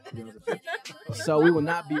out. to be honest with you. So we will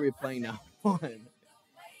not be replaying that one.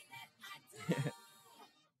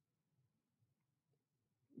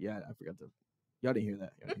 Yeah, I forgot to. Y'all didn't hear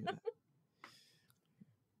that.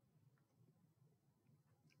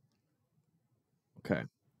 Okay.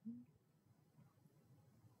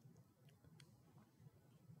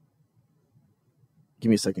 Give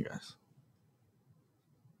me a second, guys.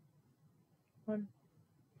 One.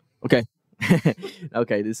 Okay.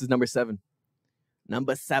 Okay, this is number 7.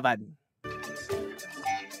 Number 7.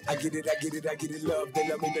 I get it, love. They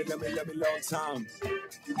love me long time.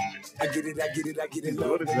 I get it, love.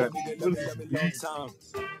 What is They that? love me long time.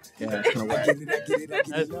 Yeah, that's kind of I whack. get it,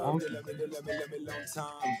 That's love. funky. They love me long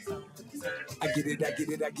time. I get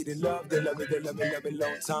it, love. They love me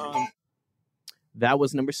long time. That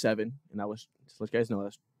was number 7, and that was, just to let you guys know,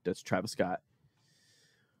 that's Travis Scott.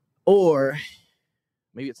 Or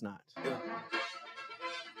maybe it's not.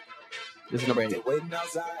 This is number 8. They waiting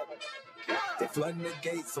outside. They flooding the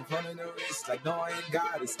gates, I'm flooding the wrist. Like, no, I ain't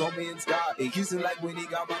God. It's stormy and sky. It used to like when he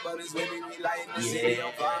got my brothers with me. We lighting the city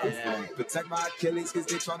on fire. Protect my Achilles, cause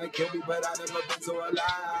they trying to kill me, but I never been so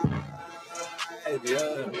alive.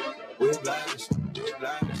 Yeah, whiplash.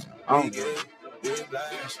 Oh. We get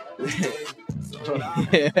whiplash. We get so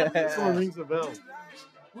alive. This one Yeah. rings a bell.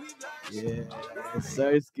 Yeah.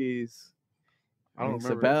 Sirskis. I don't Rings a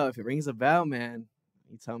remember. bell. If it rings a bell, man,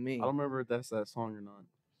 you tell me. I don't remember if that's that song or not.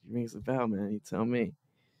 It rings a bell, man. You tell me.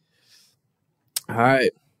 All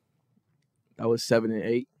right. That was 7 and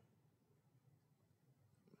 8.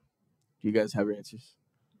 Do you guys have your answers?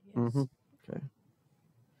 Mm-hmm.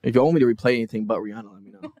 If you want me to replay anything but Rihanna, let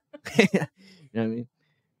me know. You know what I mean?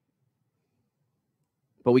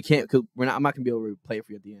 But we can't, because I'm not gonna be able to replay it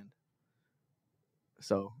for you at the end.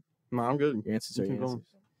 So No, I'm good. your answers are You your keep going.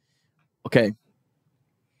 answers. Okay.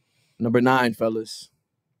 Number 9, fellas.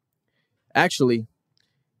 Actually,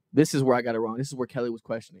 this is where I got it wrong. This is where Kelly was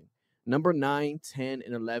questioning. Number 9, 10,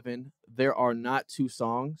 and 11, there are not 2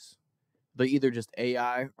 songs. They're either just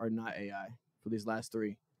AI or not AI for these last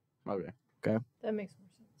 3. Okay. That makes more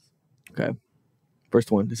sense. First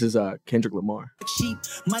one. This is Kendrick Lamar. Cheap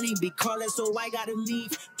money be calling, so I gotta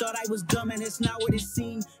leave. Thought I was dumb and it's not what it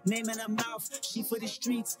seemed. Name in the mouth, she for the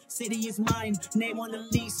streets. City is mine, name on the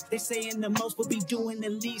lease. They saying the most, but be doing the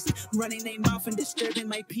least. Running their mouth and disturbing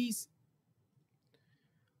my peace.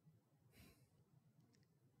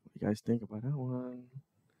 What do you guys think about that one?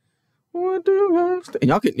 What do you guys think?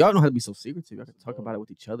 And y'all know how to be so secretive. Y'all can talk about it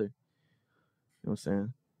with each other. You know what I'm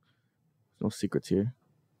saying? There's no secrets here.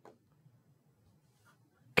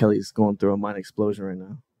 Kelly's going through a mind explosion right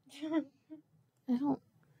now. I don't.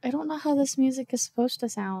 I don't know how this music is supposed to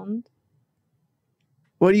sound.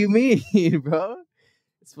 What do you mean, bro?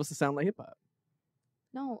 It's supposed to sound like hip hop.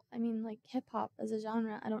 No, I mean like hip hop as a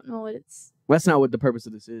genre. I don't know what it's. That's not what the purpose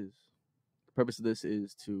of this is. The purpose of this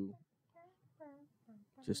is to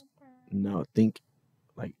just think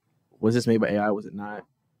like, was this made by AI? Was it not?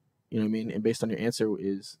 You know what I mean? And based on your answer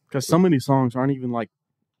is because some of these songs aren't even like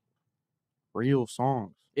real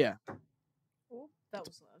songs. Yeah, That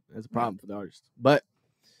was loud. that's a problem for the artist. But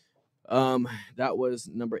that was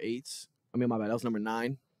number 8. I mean, my bad. That was number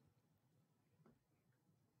 9.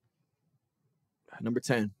 Number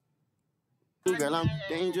 10. Girl, I'm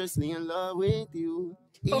dangerously in love with you.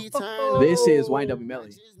 This is YNW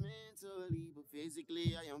Melly.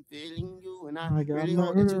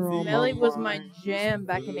 Melly was my jam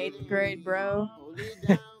back in 8th grade, bro.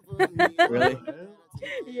 Really?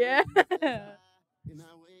 Yeah.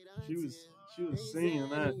 She was singing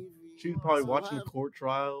that. She was probably watching the court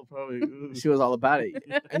trial. Probably. Ooh. She was all about it.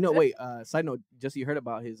 I know. Wait. Side note. Jesse, you heard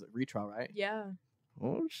about his retrial, right? Yeah.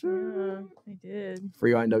 Oh shit. I did.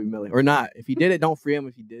 Free YNW Melly or not? If he did it, don't free him.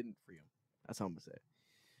 If he didn't, free him. That's how I'm gonna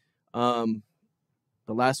say.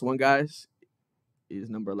 The last one, guys, is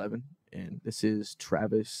number 11, and this is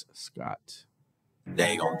Travis Scott.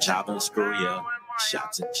 They gon' chop and screw you.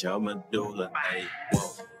 Shots at your medulla. Hey, whoa.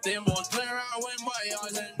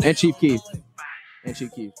 And Chief Keef.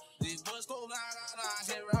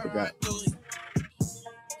 Forgot.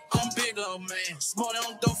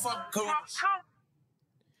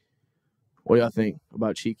 What do y'all think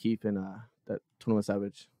about Chief Keef and that 21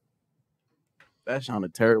 Savage? That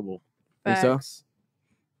sounded terrible. Think so? Facts.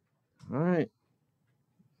 All right,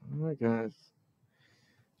 guys.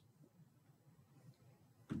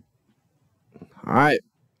 All right.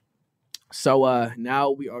 So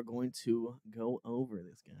now we are going to go over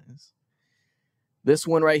this, guys. This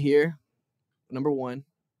one right here, number 1.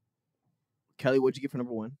 Kelly, what'd you get for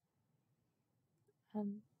number 1?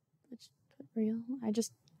 Let's put real.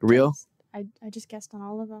 Real? I just guessed on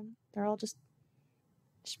all of them. They're all just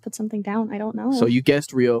put something down. I don't know. So you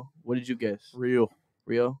guessed real. What did you guess? Real.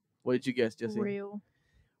 What did you guess, Jesse? Real.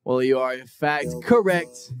 Well, you are in fact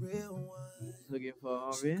correct. Looking for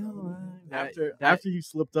a real one. After you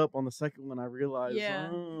slipped up on the second one, I realized. Yeah.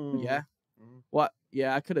 Oh. Yeah. What?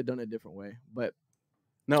 Yeah, I could have done it a different way, but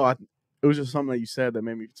no, it was just something that you said that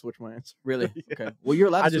made me switch my answer. Really? Yeah. Okay. Well, you're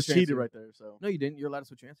allowed. I to just switch your cheated answer. right there. So no, you didn't. You're allowed to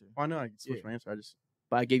switch your answer. I know I can switch my answer.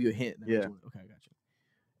 But I gave you a hint. Yeah. Okay, I got you.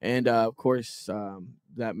 And of course,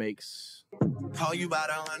 that makes. Call you about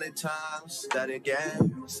 100 times. That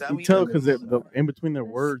again. You tell because the in between their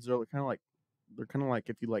words are kind of like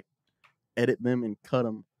if you like edit them and cut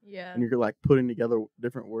them. Yeah. And you're like putting together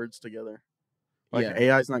different words together. Like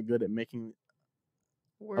AI's not good at making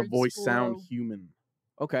Words a voice flow. sound human.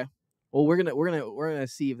 Okay. Well, we're gonna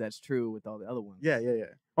see if that's true with all the other ones. Yeah.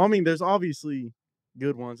 Well, I mean, there's obviously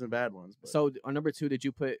good ones and bad ones. But So on number 2, did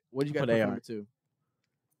you put? What did you guys put AI. for number 2?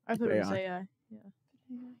 I thought it was AI. Yeah.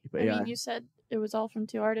 You put I AI. mean, you said it was all from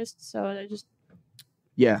 2 artists, so I just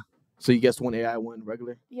Yeah. So you guessed 1 AI, 1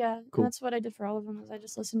 regular. Cool. That's what I did for all of them. Is I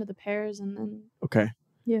just listened to the pairs and then Okay.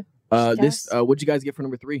 Yeah. This. What'd you guys get for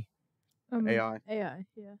number 3? AI. AI.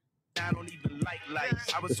 Yeah.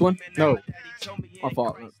 This one? No. My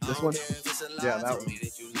fault. This one? Yeah, that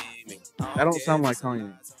one. That don't sound like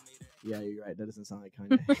Kanye. Yeah, you're right. That doesn't sound like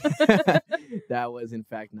Kanye. That was in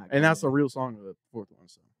fact not. Kanye. And that's a real song of the 4th one.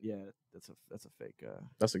 So Yeah, that's a fake.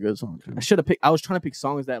 that's a good song too. I should have picked. I was trying to pick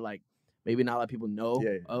songs that like maybe not a lot of people know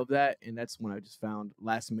Yeah. of that, and that's when I just found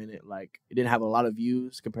last minute like it didn't have a lot of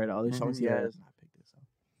views compared to other songs he yeah. has. And I picked this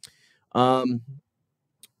up.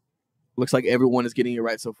 Looks like everyone is getting it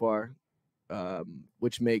right so far,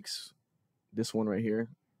 which makes this one right here.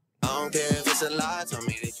 I don't care if it's a lie, tell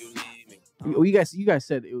me that you leave me. Oh, you guys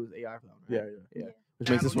said it was AI for that one, right? Yeah. Which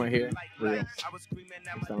makes this one right here real.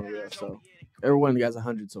 It's not real. So everyone has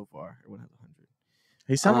 100 so far. Everyone has 100.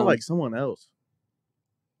 He sounded like someone else.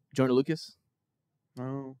 Joyner Lucas.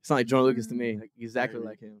 No, It's not like Joyner Lucas to me. Like exactly Maybe.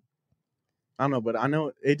 like him. I don't know, but I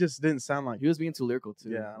know it just didn't sound like. He was being too lyrical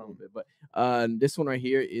too. Yeah, I a little don't- bit. But this one right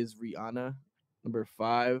here is Rihanna, number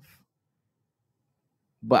 5.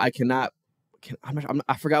 But I cannot.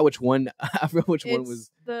 I forgot which one. I forgot which one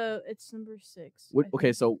was. It's number 6. What, I okay,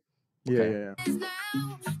 think. so Yeah.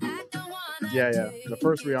 The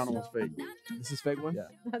first Rihanna was fake. this is fake one. Yeah.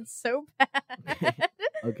 That's so bad.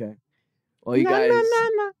 Okay. Well, you guys.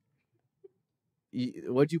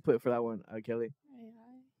 What'd you put for that one, Kelly?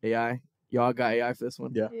 AI. Y'all got AI for this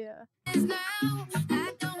one? Yeah. Yeah.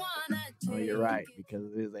 Oh, you're right because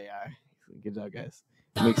it is AI. Good job, guys.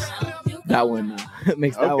 Makes that one.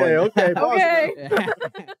 Makes that one. Okay. Okay.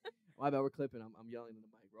 My bad. We're clipping. I'm yelling in the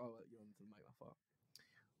mic. We're all yelling into the mic. My fault.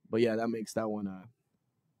 But yeah, that makes that one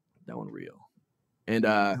real. And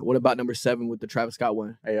what about number 7 with the Travis Scott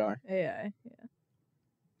one? AI. Yeah.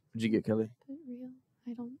 What'd you get, Kelly? Real.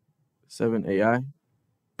 I don't. 7 AI.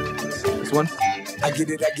 This one? I get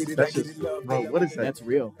it. That's just, bro, what is that? That's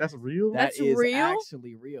real. That's real? That That's is real?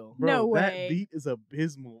 actually real. Bro, No that way. beat is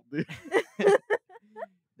abysmal, dude.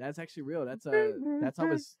 That's actually real. That's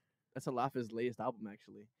a lot of his latest album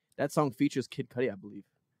actually. That song features Kid Cudi, I believe.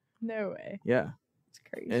 No way. Yeah. It's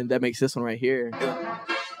crazy. And that makes this one right here.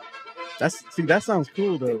 That sounds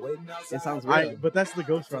cool though. It sounds real. But that's the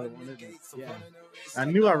Ghost Rider one, isn't it? Yeah. I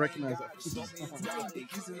knew I recognized that.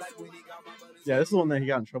 Yeah, this is the one that he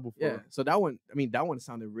got in trouble for. Yeah. So that one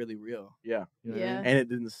sounded really real. Yeah. You know what I Yeah. mean? And it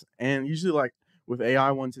didn't. And usually, like with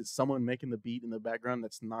AI ones, it's someone making the beat in the background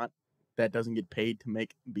that doesn't get paid to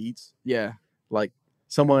make beats. Yeah. Like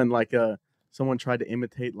someone tried to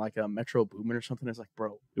imitate like a Metro Boomin or something. It's like,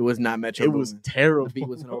 bro, It was not Metro. it was Boomin. terrible. The beat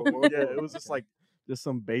was horrible. Yeah, it was just like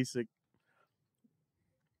some basic.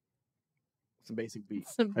 Some basic beat.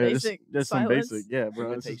 Some Yeah, basic just some silence. basic. Yeah,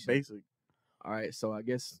 bro, it's just Imitation. basic. All right. So I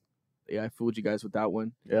guess I fooled you guys with that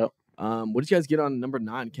one. Yep. What did you guys get on number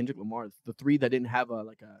 9? Kendrick Lamar. The 3 that didn't have a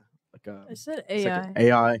I said second-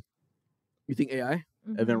 AI. AI You think AI?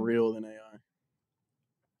 and then Mhm. real than AI.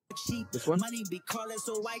 This one?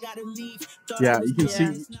 Yeah, you can see.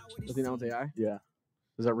 You think that one's AI? Yeah,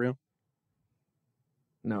 is that real?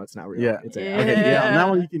 No, it's not real. Yeah. It's Yeah. AI. Okay, yeah. On that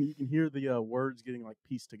one, you can hear the words getting like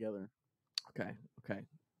pieced together. Okay.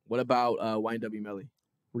 What about YNW Melly?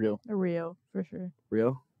 Real. Real, for sure.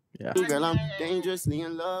 Real? Yeah. Girl, I'm dangerously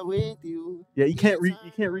in love with you. Yeah, you can't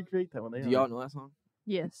recreate that one. Do y'all know that song?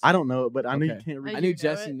 Yes. I don't know it, but I know you Okay. can't. I I do knew know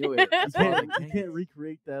Jesse it. knew it. That's why I was like, You dang. can't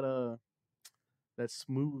recreate that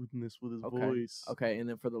smoothness with his voice. Okay, and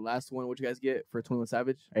then for the last one, what you guys get for 21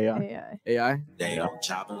 Savage? AI. AI. AI? They don't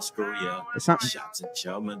chop and screw you. It's not. Shots at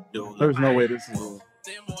your medulla. There's no way this is real.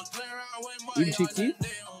 Even Chief Keef?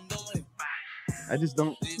 I just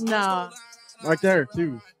don't. Nah. Right there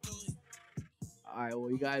too. All right,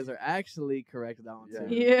 well, you guys are actually correct with that one, Yeah.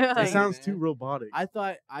 too. Yeah. It Dang, sounds man. too robotic. I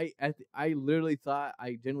thought, I genuinely thought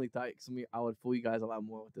I would fool you guys a lot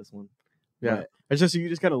more with this one. Yeah. But, It's just you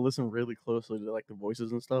just gotta listen really closely to like the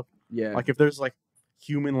voices and stuff. yeah. Like if there's like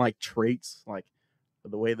human like traits, like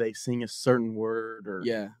the way they sing a certain word, or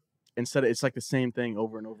Yeah. instead it's like the same thing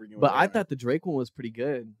over and over again. But I thought the Drake one was pretty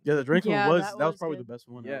good. yeah, the Drake Yeah, one was that that was was probably good. the best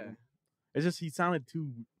one. Yeah. ever. It's just he sounded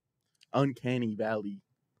too uncanny valley.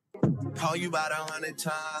 Call you about 100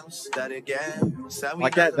 times, that again.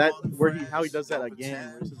 Like that where how he does that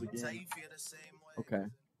again versus again. Okay.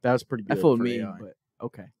 That was pretty good. That fooled for me, AI. but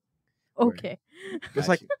okay. Okay. Just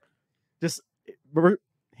like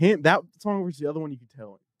him, that song versus the other one, you could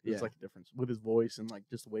tell there's Yeah. like a difference with his voice and like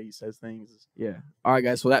just the way he says things. Yeah. All right,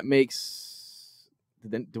 guys. So that makes.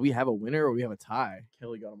 Then do we have a winner or we have a tie?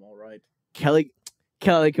 Kelly got them all right.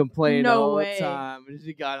 Kelly complained No all way. the time, and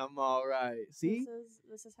she got them all right. See,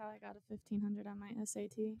 This is how I got a 1500 on my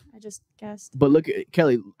SAT. I just guessed. but look at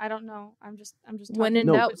Kelly. I don't know. I'm just. When in talking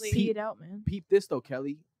No, doubt, quickly. see it out, man. Peep this though,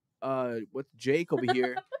 Kelly. With Jake over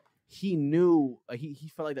here, he knew he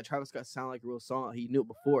felt like that Travis Scott sounded like a real song. He knew it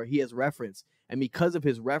before. He has reference, and because of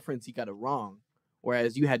his reference, he got it wrong.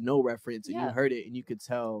 Whereas you had no reference and you Yeah. heard it and you could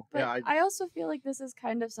tell. But Yeah, I also feel like this is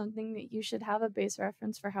kind of something that you should have a base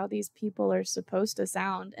reference for how these people are supposed to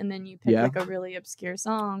sound, and then you pick Yeah. like a really obscure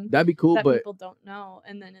song That'd be cool, that but people don't know,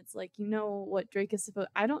 and then it's like what Drake is supposed.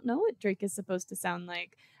 I don't know what Drake is supposed to sound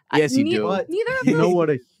like. Yes, you neither, do. But Neither of you know those, what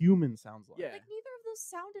a human sounds like. yeah, like neither of those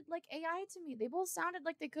sounded like AI to me. They both sounded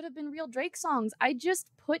like they could have been real Drake songs. I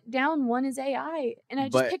just put down one as AI, and I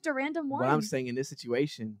just But picked a random one. what I'm saying in this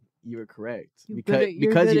situation, you were correct You're because good at-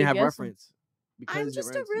 you're because good you didn't at have guessing. reference. Because I'm you just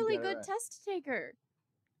a didn't have reference, really you got it good right. test taker.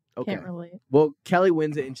 Okay. Can't relate. Well, Kelly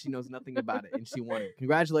wins it and she knows nothing about it and she won it.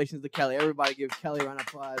 Congratulations to Kelly. Everybody give Kelly a round of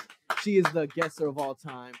applause. She is the guesser of all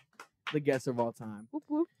time. The guesser of all time. Whoop,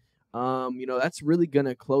 whoop. That's really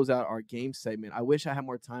gonna close out our game segment. I wish I had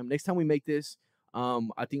more time. Next time we make this,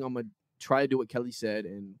 I think I'm gonna try to do what Kelly said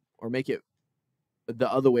or make it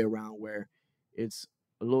the other way around where it's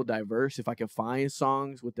a little diverse. If I can find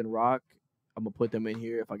songs within rock, I'm gonna put them in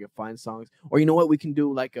here. If I can find songs, or you know what, we can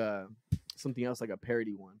do like something else, like a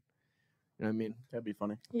parody one. You know what I mean? That'd be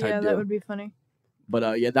funny. Yeah, deal. that would be funny. But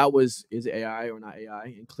that is it AI or not AI?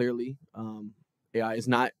 And clearly, AI is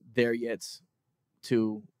not there yet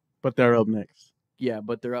to. But they're up next. Yeah,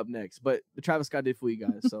 but they're up next. But the Travis Scott did fool you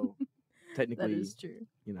guys, so That technically, is true.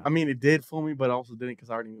 you know. I mean, it did fool me, but also didn't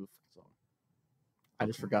because I already knew the song. I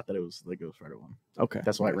just forgot that it was the Ghost Rider one. Okay,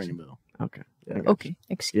 That's why it gotcha. rang a bell. Okay. Yeah. Okay,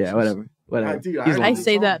 excuse Yeah, us. whatever. Dude, He's I lying. I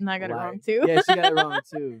say that and I got it wrong too. Yeah, she got it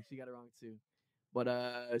wrong too.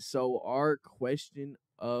 But so our question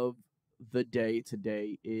of the day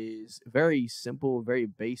today is very simple, very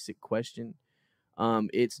basic question.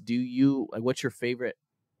 It's what's your favorite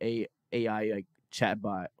AI like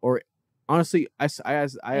chatbot? Or honestly, I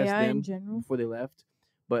asked AI in them general? before they left.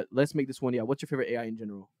 But let's make this one. Yeah, what's your favorite AI in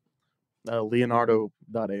general?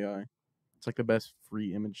 Leonardo.ai. It's like the best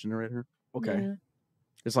free image generator. Okay, Yeah.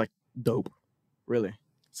 It's like dope. really.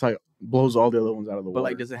 It's like blows all the other ones out of the But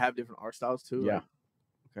water. like, does it have different art styles too? Yeah. Like,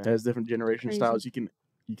 It okay. has different generation Crazy. styles. You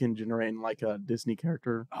can generate in like a Disney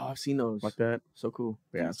character Oh, I've seen those. like that. So cool.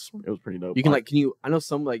 Yeah, it was pretty dope. You can I know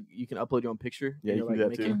some like you can upload your own picture. Yeah, and you you're, can do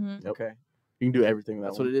like, that too. making- Mhm. Yep. Okay, You can do everything with that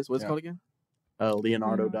that's one. what it is. What's it Yeah. called again?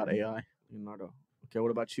 Leonardo.ai. Leonardo. Okay,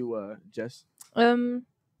 what about you, Jess?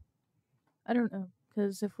 I don't know,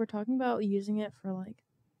 because if we're talking about using it for like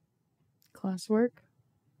classwork,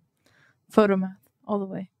 photomath all the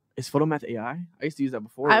way. Is Photomath AI? I used to use that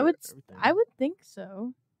before. I would everything. think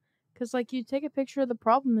so, because like you take a picture of the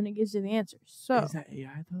problem and it gives you the answer. So Is that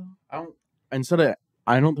AI though?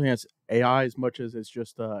 I don't think it's AI as much as it's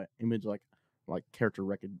just image like character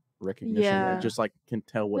recognition. Yeah. It just like can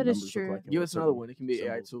tell what That is numbers true. look like. and Give what us another certain one. It can be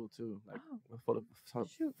AI symbols. tool too. Like Oh.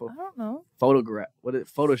 Shoot, I don't know. photograph. What is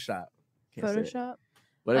Photoshop? Can't say it. Photoshop.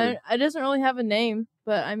 Whatever. It doesn't really have a name,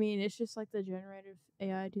 but I mean it's just like the generative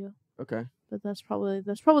AI deal. Okay. But that's probably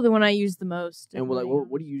the one I use the most. And if well, like, I'm being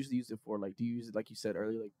what do honest. you usually use it for? Like, do you use it like you said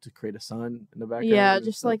earlier, like to create a sun in the background? Yeah, and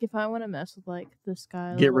just stuff? like if I want to mess with like the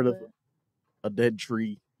sky. Get rid little of bit. a dead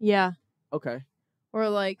tree. Yeah, Okay. or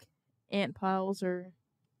like ant piles or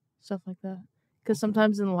stuff like that. Because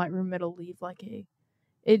sometimes in the Lightroom it'll leave like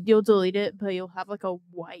you'll delete it, but you'll have like a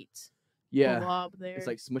white Yeah. blob there. It's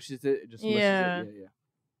like smushes it. It just smushes Yeah. it. Yeah.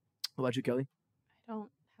 What about you, Kelly? I don't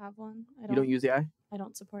have one. You don't use AI? I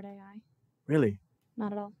don't support AI. Really?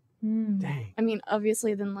 Not at all. Dang. I mean,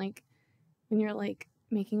 obviously, then like when you're like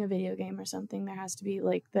making a video game or something, there has to be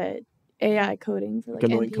like the AI coding for like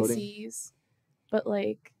annoying NPCs. coding? But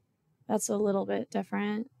like that's a little bit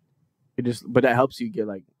different. But that helps you get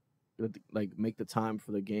like make the time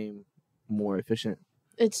for the game more efficient.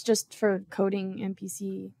 It's just for coding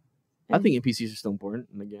NPC. I think NPCs are still important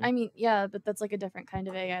in the game. I mean, yeah, but that's like a different kind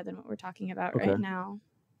of AI than what we're talking about right now.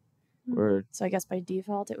 Or So I guess by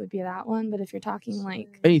default it would be that one. But if you're talking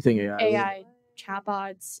like anything AI. AI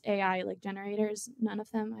chatbots, AI like generators, none of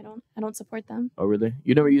them. I don't support them. Oh, really?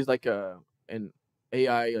 You never use like an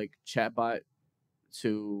AI like chatbot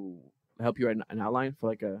to help you write an outline for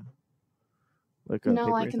like a No, paper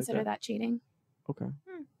or I anything consider like that cheating. Okay.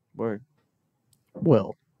 Word.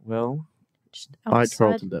 Well, Just by outside.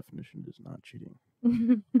 Charlton definition is not cheating.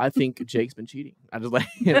 I think Jake's been cheating. I just like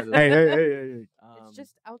Hey. It's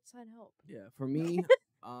just outside help. Yeah, for me,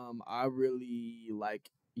 I really like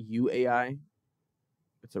UAI.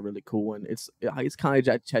 It's a really cool one. It's kind of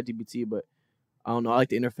like ChatGPT, but I don't know. I like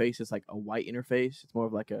the interface. It's like a white interface. It's more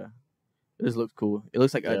of like a. It just looks cool. It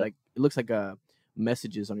looks like it looks like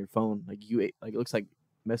messages on your phone. Like it looks like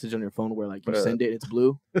message on your phone where like you send it. It's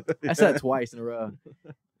blue. I said it twice in a row,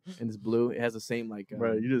 and it's blue. It has the same like.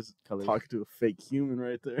 Bro, you just colors. talking to a fake human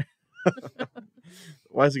right there.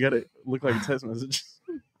 Why does it gotta look like a text message?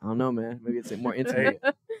 I don't know, man. Maybe it's more intimate.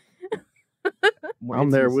 More I'm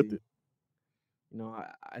there with intimacy. it. You know,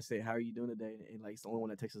 I say, "How are you doing today?" And like, it's the only one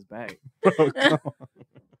that texts us back. Bro, come on.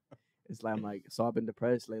 It's like I'm like, so I've been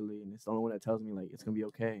depressed lately, and it's the only one that tells me like it's gonna be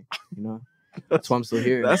okay. You know, that's why I'm still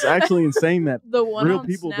here. That's actually insane that The one real on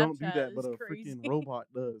people don't do Snapchat that, but is a crazy. freaking robot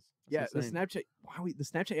does. Yeah, That's the insane. Snapchat. The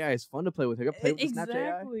Snapchat AI is fun to play with. Have you ever played with the Snapchat AI?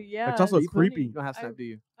 Exactly. Yeah. It's also Are you funny? creepy. You don't have Snap, do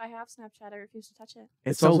you? I have Snapchat. I refuse to touch it.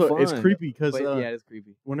 It's so so fun. It's creepy because But, yeah, it's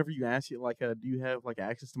creepy. whenever you ask it like, do you have like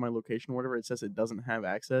access to my location or whatever, it says it doesn't have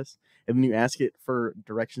access, and then you ask it for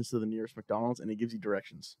directions to the nearest McDonald's, and it gives you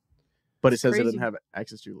directions, but it That's says it crazy. doesn't have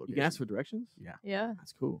access to your location. You can ask for directions. Yeah, Yeah.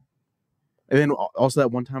 That's cool. and then also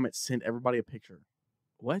that one time it sent everybody a picture.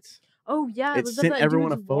 What? Oh yeah, It it was sent at that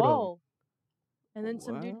everyone a dude's photo. wall. And then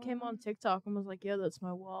some dude came on What? TikTok and was like, "Yeah, that's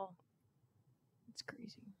my wall." It's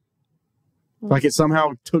crazy. Like it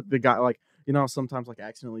somehow took the guy, like, you know, sometimes like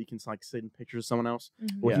accidentally you can like send pictures of someone else.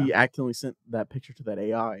 Mhm. Well, he accidentally sent that picture to that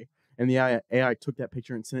AI, and the AI took that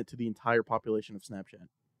picture and sent it to the entire population of Snapchat.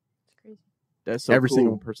 It's crazy. That's so Every cool.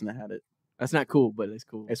 single person that had it. That's not cool, but it's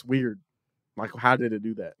cool. It's weird. Like, how did it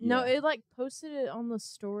do that? No, it like posted it on the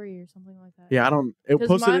story or something like that. Yeah, I don't. It 'Cause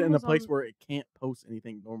posted it mine in a was place on- where it can't post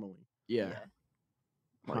anything normally. Yeah.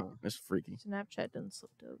 Like, Huh. it's freaky. Snapchat done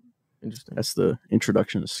slipped up. Interesting. That's the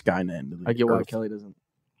introduction to Skynet. Into the I get why Earth. Kelly doesn't.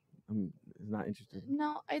 is not interested.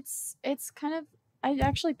 No, it's kind of. I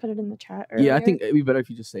actually put it in the chat. Yeah, I earlier, think it'd be better if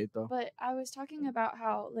you just say it though. But I was talking about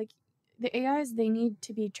how like the AIs, they need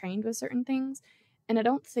to be trained with certain things, and I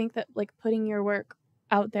don't think that like putting your work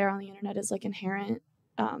out there on the internet is like inherent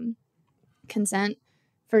consent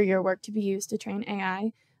for your work to be used to train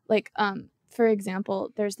AI. Like for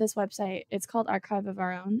example, there's this website. It's called Archive of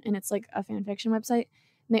Our Own, and it's like a fan fiction website.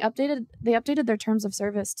 And they updated their terms of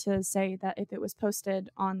service to say that if it was posted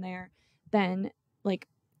on there, then like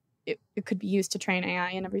it could be used to train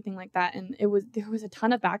AI and everything like that. And there was a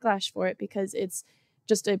ton of backlash for it because it's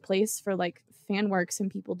just a place for like fan works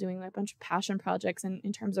and people doing like a bunch of passion projects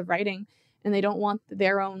in terms of writing. And they don't want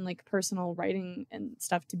their own like personal writing and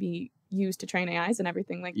stuff to be used to train AIs and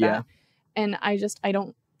everything like that. And I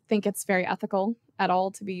don't think it's very ethical at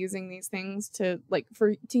all to be using these things to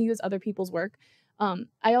use other people's work.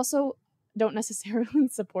 I also don't necessarily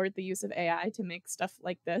support the use of AI to make stuff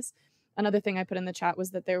like this. Another thing I put in the chat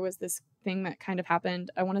was that there was this thing that kind of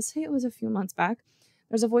happened. I want to say it was a few months back.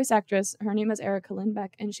 There's a voice actress. Her name is Erica Lindbeck,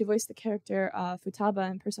 and she voiced the character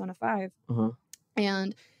Futaba in Persona 5.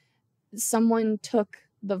 And someone took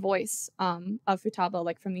the voice of Futaba,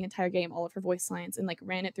 like from the entire game, all of her voice lines, and like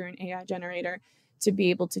ran it through an AI generator to be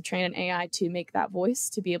able to train an AI to make that voice,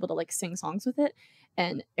 to be able to like sing songs with it.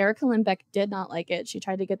 And Erica Lindbeck did not like it. She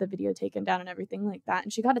tried to get the video taken down and everything like that.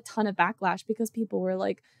 And she got a ton of backlash because people were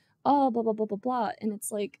like, oh, blah, blah, blah, blah, blah. And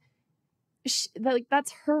it's like,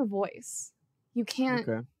 that's her voice. You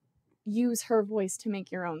can't use her voice to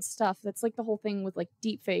make your own stuff. That's like the whole thing with like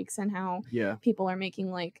deep fakes and how people are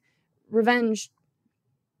making like revenge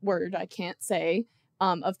I can't say,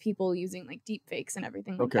 of people using like deep fakes and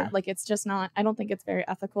everything like that. Like, it's just not, I don't think it's very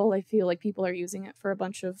ethical. I feel like people are using it for a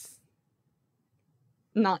bunch of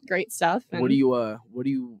not great stuff. And what do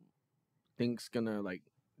you think's gonna, like,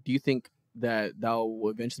 do you think that will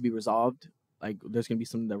eventually be resolved? Like, there's gonna be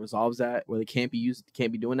something that resolves that, where they can't be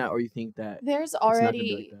doing that, or you think that there's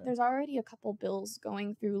already a couple bills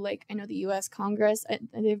going through? Like, I know the U.S. Congress,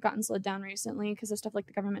 they've gotten slowed down recently because of stuff like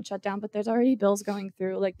the government shutdown, but there's already bills going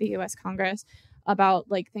through like the U.S. Congress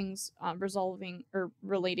about like things resolving or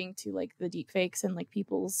relating to like the deep fakes and like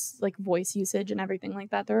people's like voice usage and everything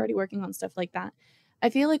like that. They're already working on stuff like that. I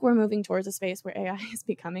feel like we're moving towards a space where AI is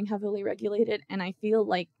becoming heavily regulated, and I feel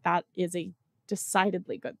like that is a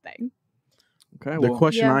decidedly good thing. Okay. The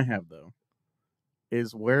question I have though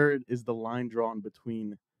is, where is the line drawn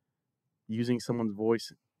between using someone's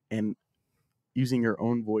voice and using your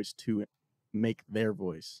own voice to make their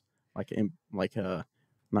voice,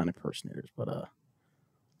 not impersonators, but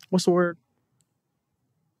what's the word?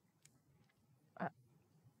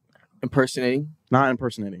 Impersonating? Not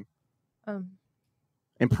impersonating.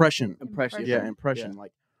 Impression. Impression. Yeah, impression. Yeah.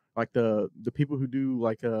 Like the people who do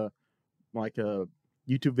like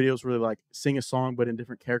YouTube videos where they like sing a song but in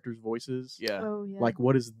different characters' voices. Yeah. Oh, yeah. Like,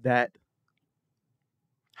 what is that?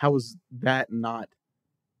 How is that not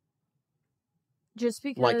just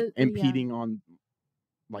because like impeding on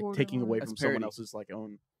like taking away That's from parody. someone else's like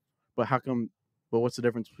own? But how come? But what's the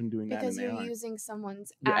difference between doing Because that and you're AI? using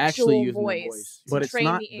someone's You're actual actually using their voice voice. to But it's train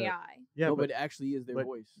not the AI. Yeah, no, but it actually is their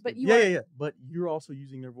voice. But you yeah. But you're also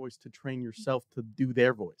using their voice to train yourself to do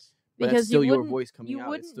their voice. But Because that's still you your wouldn't- voice coming you out.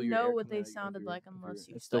 wouldn't It's still your know air what they coming out of sounded your- like of unless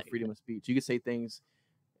your- you It's still studied freedom it. of speech. You could say things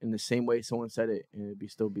in the same way someone said it, and it'd be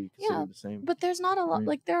considered the same. But there's not a lot, Right.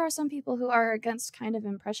 like, there are some people who are against kind of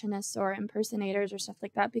impressionists or impersonators or stuff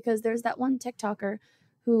like that, because there's that one TikToker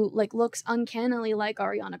who like looks uncannily like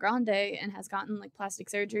Ariana Grande and has gotten like plastic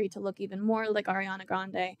surgery to look even more like Ariana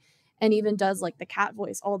Grande, and even does like the cat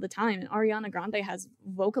voice all the time. And Ariana Grande has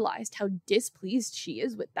vocalized how displeased she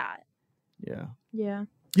is with that. Yeah. Yeah.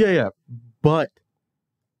 Yeah. But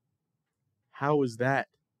how is that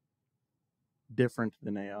different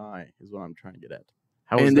than AI? Is what I'm trying to get at.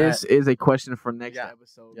 How is And that? this is a question for next Yeah.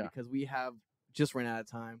 episode, Yeah. because we have just ran out of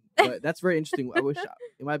time. But that's very interesting. I wish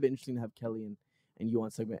it might have been interesting to have Kelly and you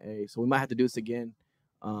on segment A. So we might have to do this again.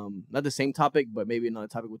 Not the same topic, but maybe another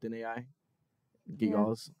topic within AI. Get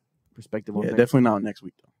y'all's perspective on Yeah, things. definitely not next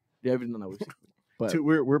week though. Yeah, everything not next week. But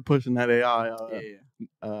we're pushing that AI.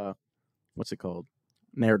 yeah. What's it called?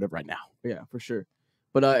 Narrative right now. Yeah, for sure.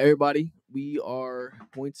 But everybody, we are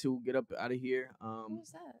going to get up out of here. What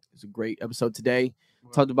was that? It's a great episode today.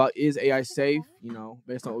 Talked about, is AI safe? You know,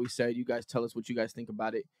 based on what we said, you guys tell us what you guys think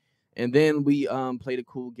about it. And then we played a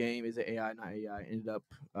cool game. Is it AI, not AI? Ended up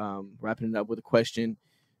wrapping it up with a question.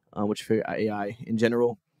 What's your favorite AI in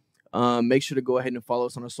general? Make sure to go ahead and follow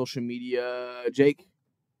us on our social media. Jake,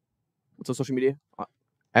 what's our social media?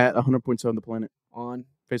 At 100.7 the planet. On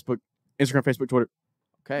Facebook, Instagram, Facebook, Twitter.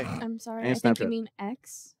 Okay. I'm sorry, And I think you Snapchat. mean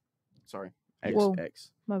X. Sorry. Whoa. XX.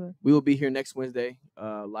 My bad. We will be here next Wednesday,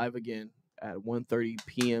 live again at 1:30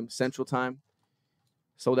 p.m. Central Time.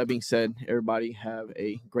 So with that being said, everybody have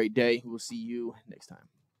a great day. We'll see you next time.